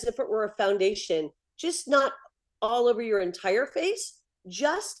almost as if it were a foundation, just not all over your entire face,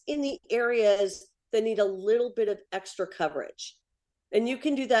 just in the areas that need a little bit of extra coverage. And you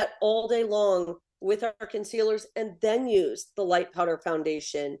can do that all day long with our concealers, and then use the light powder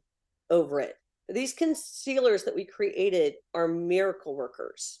foundation over it. These concealers that we created are miracle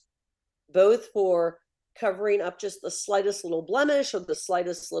workers, both for covering up just the slightest little blemish or the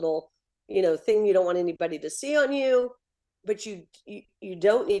slightest little, thing you don't want anybody to see on you. But you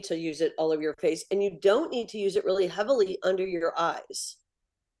don't need to use it all over your face, and you don't need to use it really heavily under your eyes.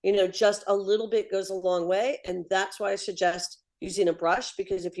 Just a little bit goes a long way. And that's why I suggest using a brush,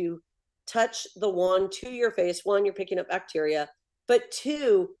 because if you touch the wand to your face, one, you're picking up bacteria, but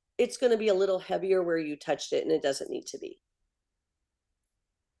two, it's going to be a little heavier where you touched it, and it doesn't need to be.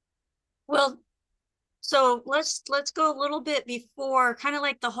 Well, so let's go a little bit before, kind of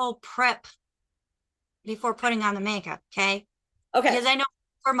like the whole prep before putting on the makeup, okay? Okay. Because I know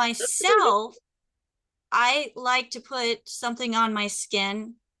for myself, I like to put something on my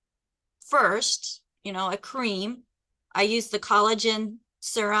skin first, a cream. I use the collagen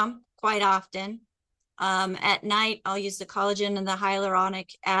serum quite often. At night, I'll use the collagen and the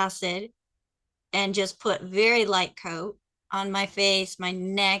hyaluronic acid and just put very light coat on my face, my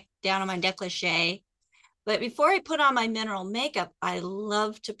neck, down on my décolleté. But before I put on my mineral makeup, I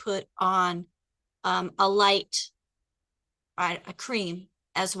love to put on a cream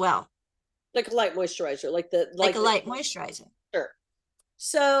as well. Like a light moisturizer, like a light moisturizer. Sure.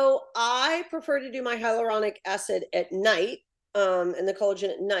 So I prefer to do my hyaluronic acid at night, and the collagen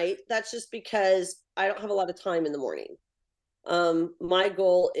at night. That's just because I don't have a lot of time in the morning. My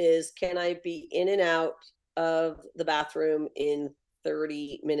goal is, can I be in and out of the bathroom in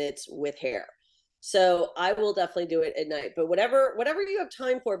 30 minutes with hair? So I will definitely do it at night, but whatever you have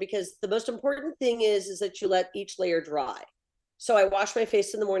time for, because the most important thing is that you let each layer dry. So I wash my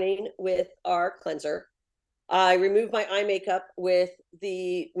face in the morning with our cleanser. I remove my eye makeup with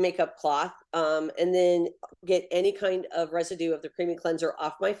the makeup cloth, and then get any kind of residue of the creamy cleanser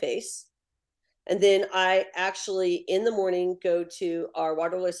off my face. And then I actually, in the morning, go to our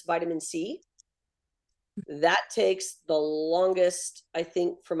waterless vitamin C. That takes the longest, I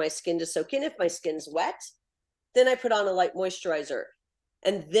think, for my skin to soak in. If my skin's wet, then I put on a light moisturizer.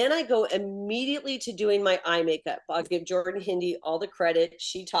 And then I go immediately to doing my eye makeup. I'll give Jordan Hindi all the credit.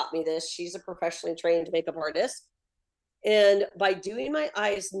 She taught me this. She's a professionally trained makeup artist. And by doing my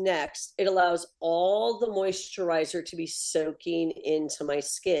eyes next, it allows all the moisturizer to be soaking into my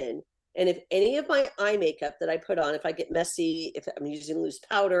skin. And if any of my eye makeup that I put on, if I get messy, if I'm using loose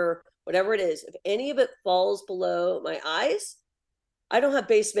powder, whatever it is, if any of it falls below my eyes, I don't have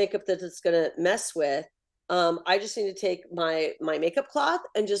base makeup that it's going to mess with. I just need to take my makeup cloth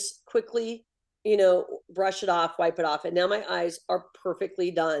and just quickly, brush it off, wipe it off. And now my eyes are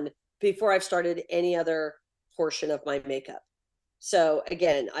perfectly done before I've started any other portion of my makeup. So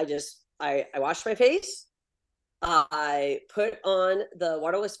again, I wash my face. I put on the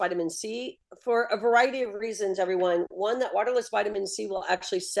waterless vitamin C for a variety of reasons, everyone. One, that waterless vitamin C will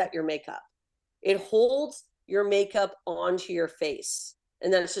actually set your makeup. It holds your makeup onto your face.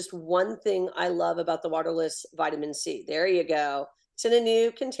 And that's just one thing I love about the waterless vitamin C. There you go. It's in a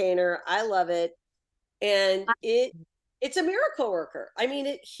new container. I love it. And it's a miracle worker. I mean,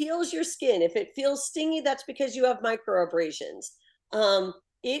 it heals your skin. If it feels stingy, that's because you have microabrasions.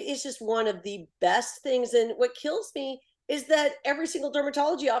 It is just one of the best things. And what kills me is that every single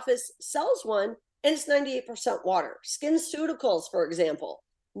dermatology office sells one, and it's 98% water. SkinCeuticals, for example,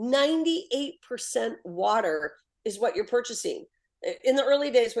 98% water is what you're purchasing. In the early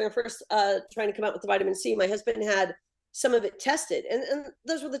days when we were first trying to come out with the vitamin C, my husband had some of it tested, and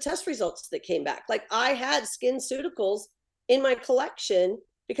those were the test results that came back. Like, I had SkinCeuticals in my collection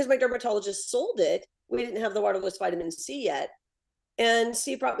because my dermatologist sold it. We didn't have the waterless vitamin C yet, and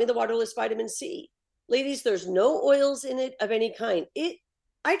C brought me the waterless vitamin C. Ladies, there's no oils in it of any kind. I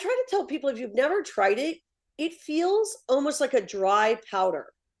try to tell people, if you've never tried it, it feels almost like a dry powder.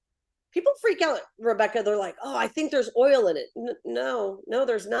 People freak out, Rebecca. They're like, oh, I think there's oil in it. No,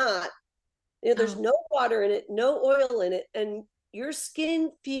 there's not. There's no water in it, no oil in it, and your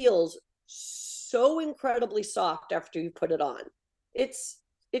skin feels so incredibly soft after you put it on. It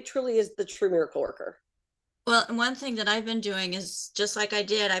truly is the true miracle worker. Well, and one thing that I've been doing is just like I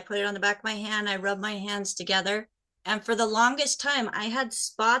did, I put it on the back of my hand, I rub my hands together. And for the longest time, I had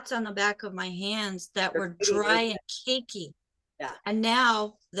spots on the back of my hands that were dry and cakey. Yeah. And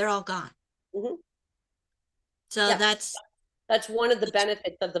now they're all gone. Mm-hmm. So yeah. that's one of the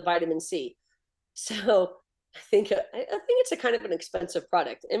benefits of the vitamin C. So I think it's a kind of an expensive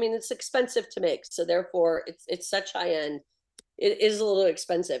product. I mean, it's expensive to make, so therefore it's such high end. It is a little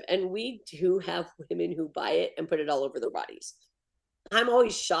expensive, and we do have women who buy it and put it all over their bodies. I'm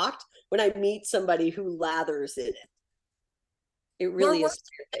always shocked when I meet somebody who lathers in it. It really is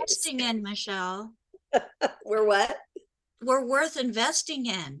investing in, Michelle. We're what? We're worth investing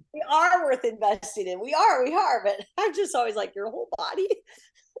in. We are worth investing in. We are, but I'm just always like, your whole body.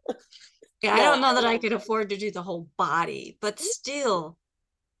 Yeah, no, I don't know that I could afford to do the whole body, but still,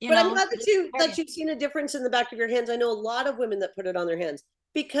 but I'm glad that you've seen a difference in the back of your hands. I know a lot of women that put it on their hands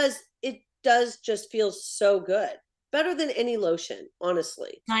because it does just feel so good. Better than any lotion,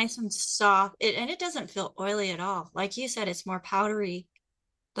 honestly. Nice and soft. And it doesn't feel oily at all. Like you said, it's more powdery,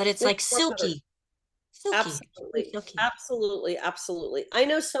 but it's like silky. Absolutely. Silky. Absolutely. I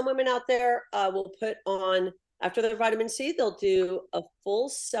know some women out there will put on, after their vitamin C, they'll do a full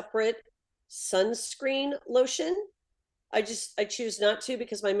separate sunscreen lotion. I choose not to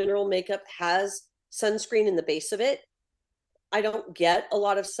because my mineral makeup has sunscreen in the base of it. I don't get a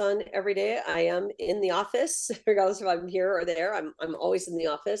lot of sun every day. I am in the office, regardless if I'm here or there. I'm always in the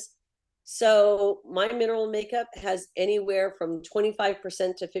office. So my mineral makeup has anywhere from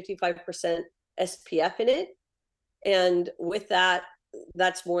 25% to 55% SPF in it. And with that,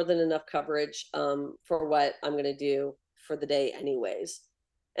 that's more than enough coverage for what I'm going to do for the day anyways.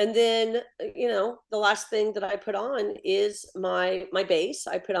 And then, the last thing that I put on is my base.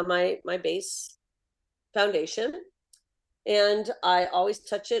 I put on my base foundation, and I always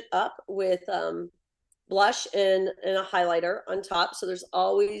touch it up with blush and a highlighter on top. So there's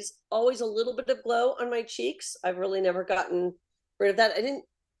always a little bit of glow on my cheeks. I've really never gotten rid of that. I didn't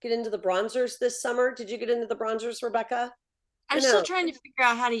get into the bronzers this summer. Did you get into the bronzers, Rebecca? I'm still trying to figure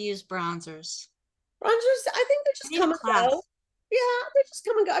out how to use bronzers. Bronzers, I think they just come and go. Yeah, they just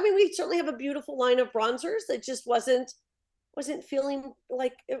come and go. I mean, we certainly have a beautiful line of bronzers that just wasn't feeling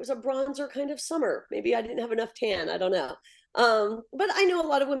like it was a bronzer kind of summer. Maybe I didn't have enough tan. I don't know. But I know a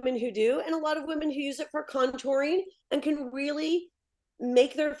lot of women who do, and a lot of women who use it for contouring and can really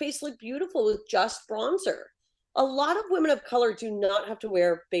make their face look beautiful with just bronzer. A lot of women of color do not have to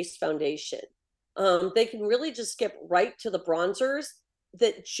wear base foundation. They can really just skip right to the bronzers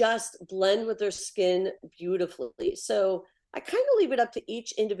that just blend with their skin beautifully. So I kind of leave it up to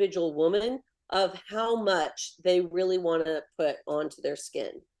each individual woman of how much they really want to put onto their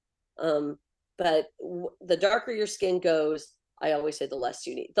skin. But the darker your skin goes, I always say the less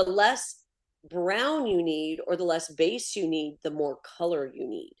you need. The less brown you need, or the less base you need, the more color you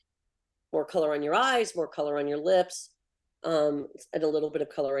need. More color on your eyes, more color on your lips, and a little bit of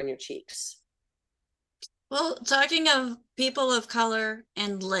color on your cheeks. Well, talking of people of color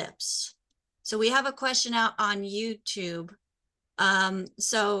and lips, so we have a question out on YouTube.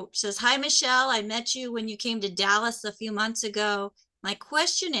 So says, hi, Michelle, I met you when you came to Dallas a few months ago. My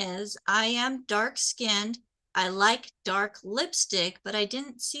question is, I am dark skinned I like dark lipstick, but I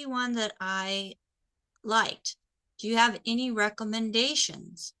didn't see one that I liked. Do you have any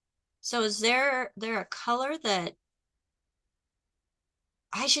recommendations? So is there a color that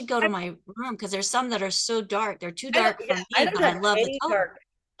I should go to my room? Because there's some that are so dark. They're too dark for I me, don't but I have love the any color. dark.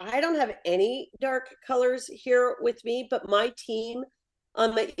 I don't have any dark colors here with me, but my team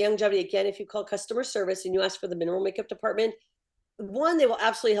at Longevity, again, if you call customer service and you ask for the mineral makeup department, one, they will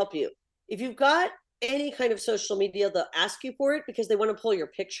absolutely help you. If you've got any kind of social media, they'll ask you for it because they want to pull your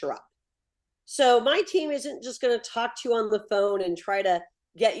picture up. So my team isn't just going to talk to you on the phone and try to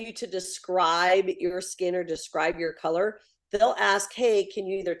get you to describe your skin or describe your color. They'll ask, hey, can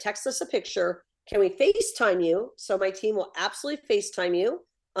you either text us a picture? Can we FaceTime you? So my team will absolutely FaceTime you.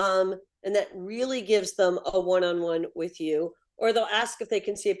 And that really gives them a one-on-one with you. Or they'll ask if they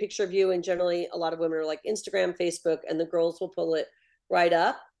can see a picture of you. And generally, a lot of women are like Instagram, Facebook, and the girls will pull it right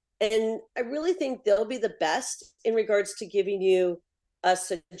up. And I really think they'll be the best in regards to giving you a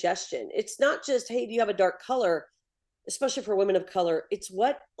suggestion. It's not just, hey, do you have a dark color? Especially for women of color, it's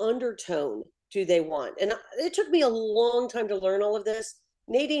what undertone do they want? And it took me a long time to learn all of this.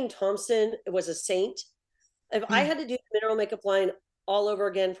 Nadine Thompson was a saint. If I had to do the mineral makeup line all over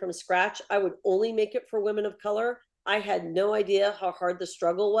again from scratch, I would only make it for women of color. I had no idea how hard the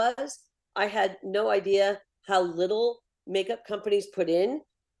struggle was. I had no idea how little makeup companies put in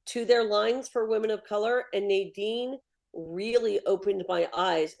to their lines for women of color. And Nadine really opened my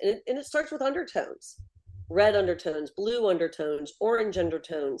eyes. And it starts with undertones, red undertones, blue undertones, orange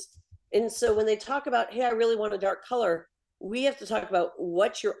undertones. And so when they talk about, hey, I really want a dark color, we have to talk about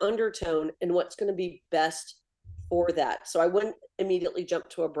what's your undertone and what's going to be best for that. So I wouldn't immediately jump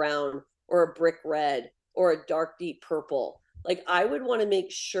to a brown or a brick red or a dark deep purple. Like I would want to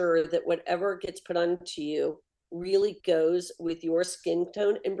make sure that whatever gets put onto you really goes with your skin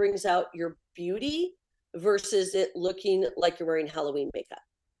tone and brings out your beauty versus it looking like you're wearing Halloween makeup.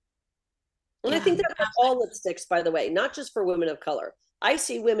 And I think that for all lipsticks, by the way, not just for women of color. I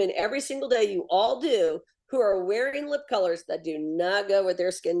see women every single day, you all do, who are wearing lip colors that do not go with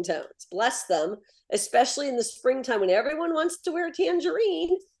their skin tones. Bless them, especially in the springtime when everyone wants to wear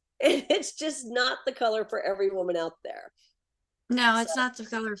tangerine. And it's just not the color for every woman out there. No, it's not the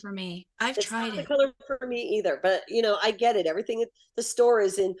color for me. I've It's tried not the it. color for me either, but you know, I get it. Everything at the store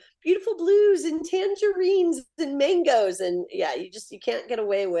is in beautiful blues and tangerines and mangoes. And yeah, you can't get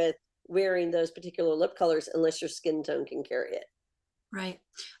away with wearing those particular lip colors unless your skin tone can carry it. Right.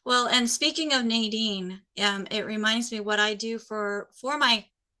 Well, and speaking of Nadine, it reminds me what I do for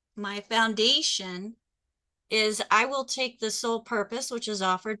my foundation is I will take the Sole Purpose, which is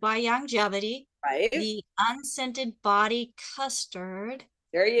offered by Longevity, Right. the unscented body custard,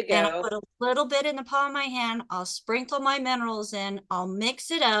 There you and I'll go. put a little bit in the palm of my hand. I'll sprinkle my minerals in. I'll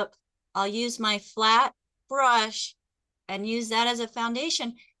mix it up. I'll use my flat brush and use that as a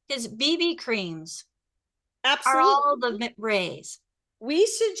foundation because BB creams are Absolutely. all the rays. We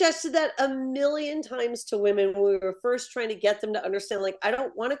suggested that a million times to women when we were first trying to get them to understand, like, I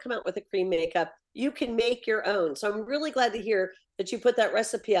don't want to come out with a cream makeup. You can make your own. So I'm really glad to hear that you put that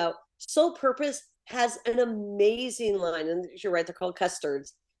recipe out. Sole Purpose has an amazing line, and you're right, they're called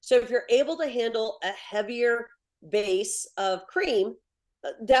custards. So if you're able to handle a heavier base of cream,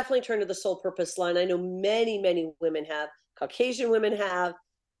 definitely turn to the Sole Purpose line. I know many women have, Caucasian women have.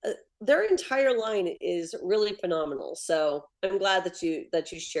 Their entire line is really phenomenal. So I'm glad that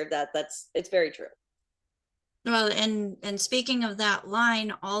you shared that. It's very true. Well, and speaking of that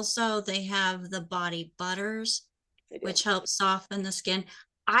line, also they have the body butters, which help soften the skin.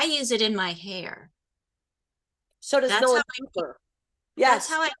 I use it in my hair. So does That's Melanie how Cooper. that's Yes.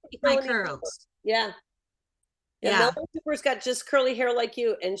 how I keep my curls. Yeah. Yeah. Melanie Cooper's got just curly hair like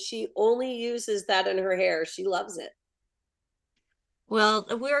you, and she only uses that in her hair. She loves it. Well,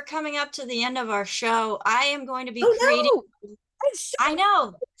 we're coming up to the end of our show. I am going to be Oh creating. no. I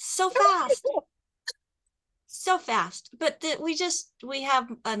know, so fast, so fast. But we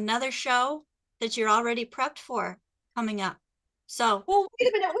have another show that you're already prepped for coming up. So Well, wait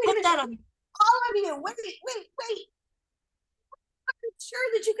a minute. put that on. All of you, wait. I'm sure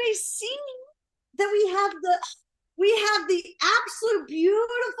that you guys see that we have the absolute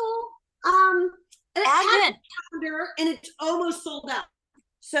beautiful Advent calendar, and it's almost sold out.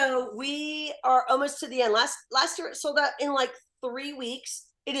 So we are almost to the end. Last year it sold out in like 3 weeks.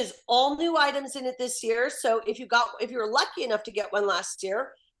 It is all new items in it this year. So if you were lucky enough to get one last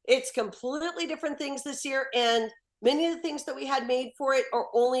year, it's completely different things this year. And many of the things that we had made for it are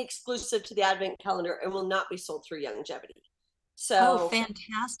only exclusive to the Advent calendar and will not be sold through Longevity. So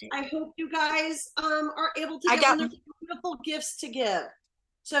fantastic. I hope you guys are able to get one of the beautiful gifts to give.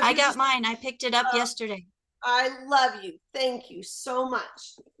 So I got mine. I picked it up yesterday. I love you. Thank you so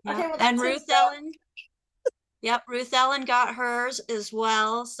much. Yeah. Okay, well, And that's it. Ruth Ellen. Yep, Ruth Ellen got hers as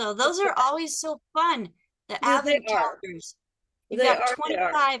well. So those are always so fun. The They advent are. calendars. You've They got are. They are.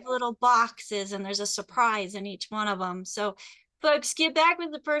 25 little boxes and there's a surprise in each one of them. So folks, get back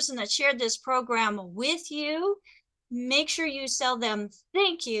with the person that shared this program with you. Make sure you tell them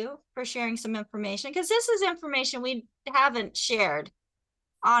thank you for sharing some information, because this is information we haven't shared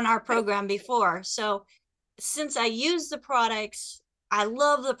on our program before. So since I use the products, I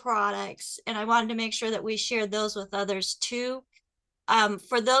love the products, and I wanted to make sure that we shared those with others too.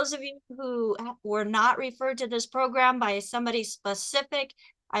 For those of you who were not referred to this program by somebody specific,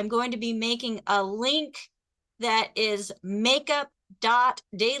 I'm going to be making a link that is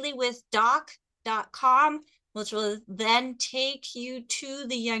makeup.dailywithdoc.com, which will then take you to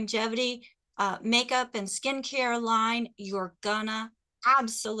the longevity makeup and skincare line. You're gonna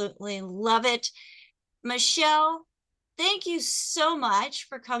absolutely love it. Michelle, thank you so much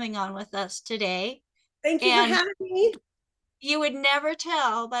for coming on with us today. Thank you for And having me. you would never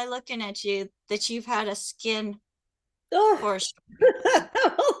tell by looking at you that you've had a skin Oh. course. Well,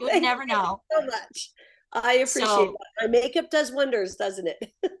 You would never know. so much. I appreciate So, that. My makeup does wonders, doesn't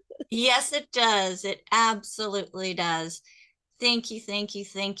it? yes, it does. It absolutely does. Thank you, thank you,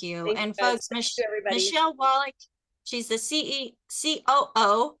 thank you. Thank you, And guys. folks, Thank you, everybody. Michelle Wallach, she's the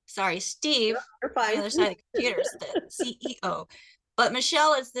COO. Sorry, Steve, You're on the fine. other side of the computer is the CEO. But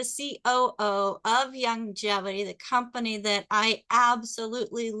Michelle is the COO of Longevity, the company that I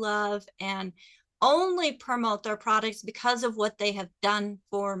absolutely love and only promote their products because of what they have done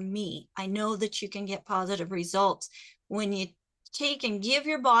for me. I know that you can get positive results when you take and give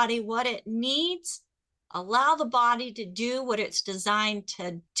your body what it needs, allow the body to do what it's designed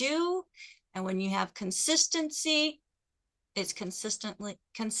to do. And when you have consistency, it's consistently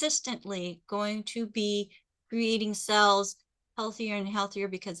going to be creating cells healthier and healthier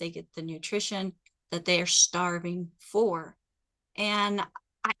because they get the nutrition that they are starving for. And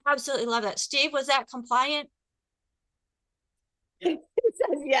I absolutely love that. Steve, was that compliant? He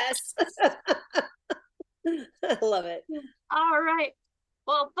says yes. I love it. All right.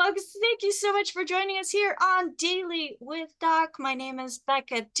 Well, folks, thank you so much for joining us here on Daily with Doc. My name is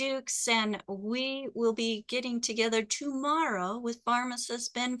Becca Dukes, and we will be getting together tomorrow with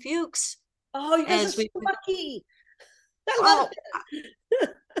pharmacist Ben Fuchs. Oh, you guys are As so we, lucky. I love oh, it.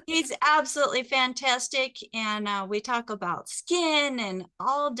 he's absolutely fantastic, and we talk about skin and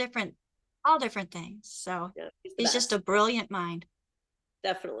all different things. So Yeah, he's the he's just best. a brilliant mind.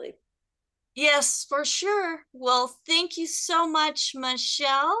 Definitely. Yes, for sure. Well, thank you so much,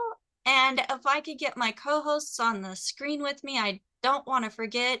 Michelle. And if I could get my co-hosts on the screen with me, I don't want to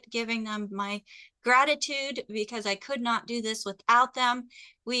forget giving them my gratitude because I could not do this without them.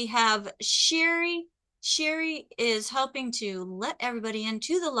 We have Sherry. Sherry is helping to let everybody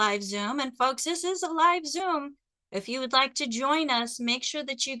into the live Zoom. And folks, this is a live Zoom. If you would like to join us, make sure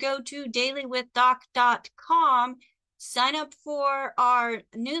that you go to dailywithdoc.com, sign up for our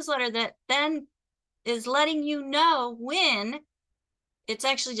newsletter that then is letting you know when. It's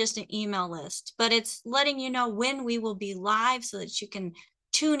actually just an email list, but it's letting you know when we will be live so that you can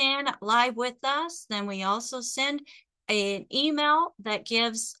tune in live with us. Then we also send an email that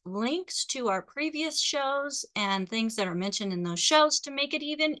gives links to our previous shows and things that are mentioned in those shows to make it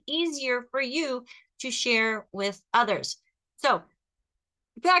even easier for you to share with others. So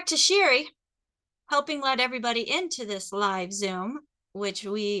back to Sherry, helping let everybody into this live Zoom, which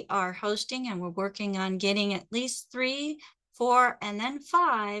we are hosting, and we're working on getting at least 3, 4, and then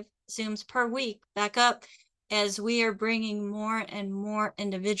 5 Zooms per week back up as we are bringing more and more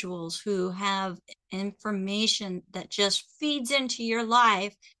individuals who have information that just feeds into your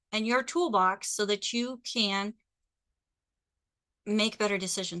life and your toolbox so that you can make better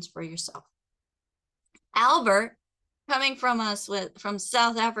decisions for yourself. Albert, coming from us from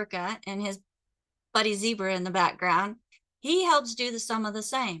South Africa, and his Buddy Zebra in the background, he helps do some of the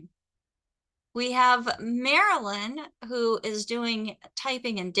same. We have Marilyn, who is doing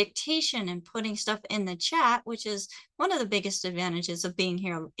typing and dictation and putting stuff in the chat, which is one of the biggest advantages of being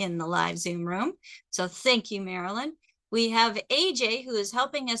here in the live Zoom room. So thank you, Marilyn. We have AJ, who is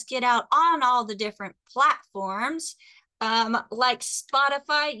helping us get out on all the different platforms, like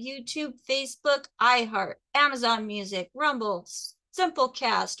Spotify, YouTube, Facebook, iHeart, Amazon Music, Rumble,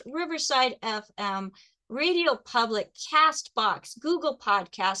 Simplecast, Riverside FM, Radio Public, Castbox, Google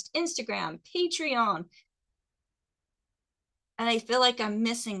Podcast, Instagram, Patreon. And I feel like I'm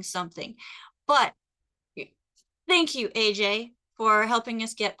missing something. But thank you, AJ, for helping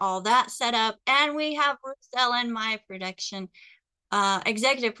us get all that set up. And we have Ruth Ellen, my production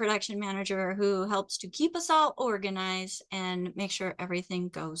executive production manager who helps to keep us all organized and make sure everything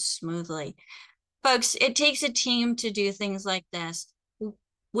goes smoothly. Folks, it takes a team to do things like this.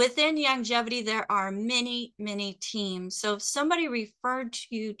 Within longevity, there are many, many teams. So if somebody referred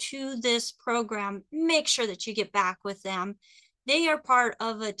you to this program, make sure that you get back with them. They are part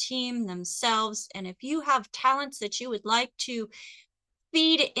of a team themselves. And if you have talents that you would like to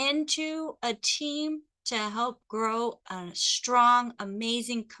feed into a team to help grow a strong,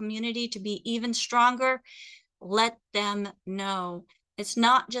 amazing community to be even stronger, let them know. It's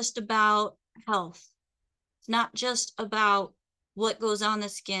not just about health. It's not just about what goes on the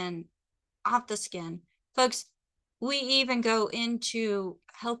skin, off the skin. Folks, we even go into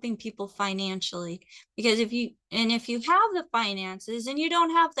helping people financially, because if you have the finances and you don't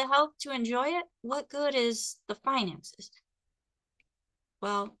have the health to enjoy it, what good is the finances?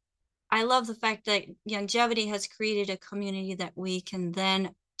 Well, I love the fact that longevity has created a community that we can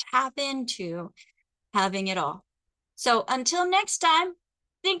then tap into having it all. So until next time,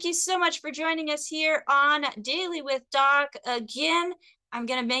 thank you so much for joining us here on Daily with Doc. Again, I'm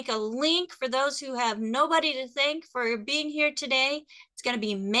going to make a link for those who have nobody to thank for being here today. It's going to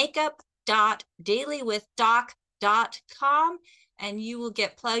be makeup.dailywithdoc.com, and you will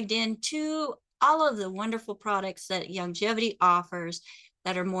get plugged into all of the wonderful products that longevity offers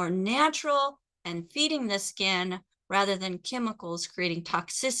that are more natural and feeding the skin rather than chemicals creating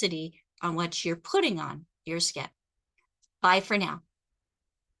toxicity on what you're putting on your skin. Bye for now.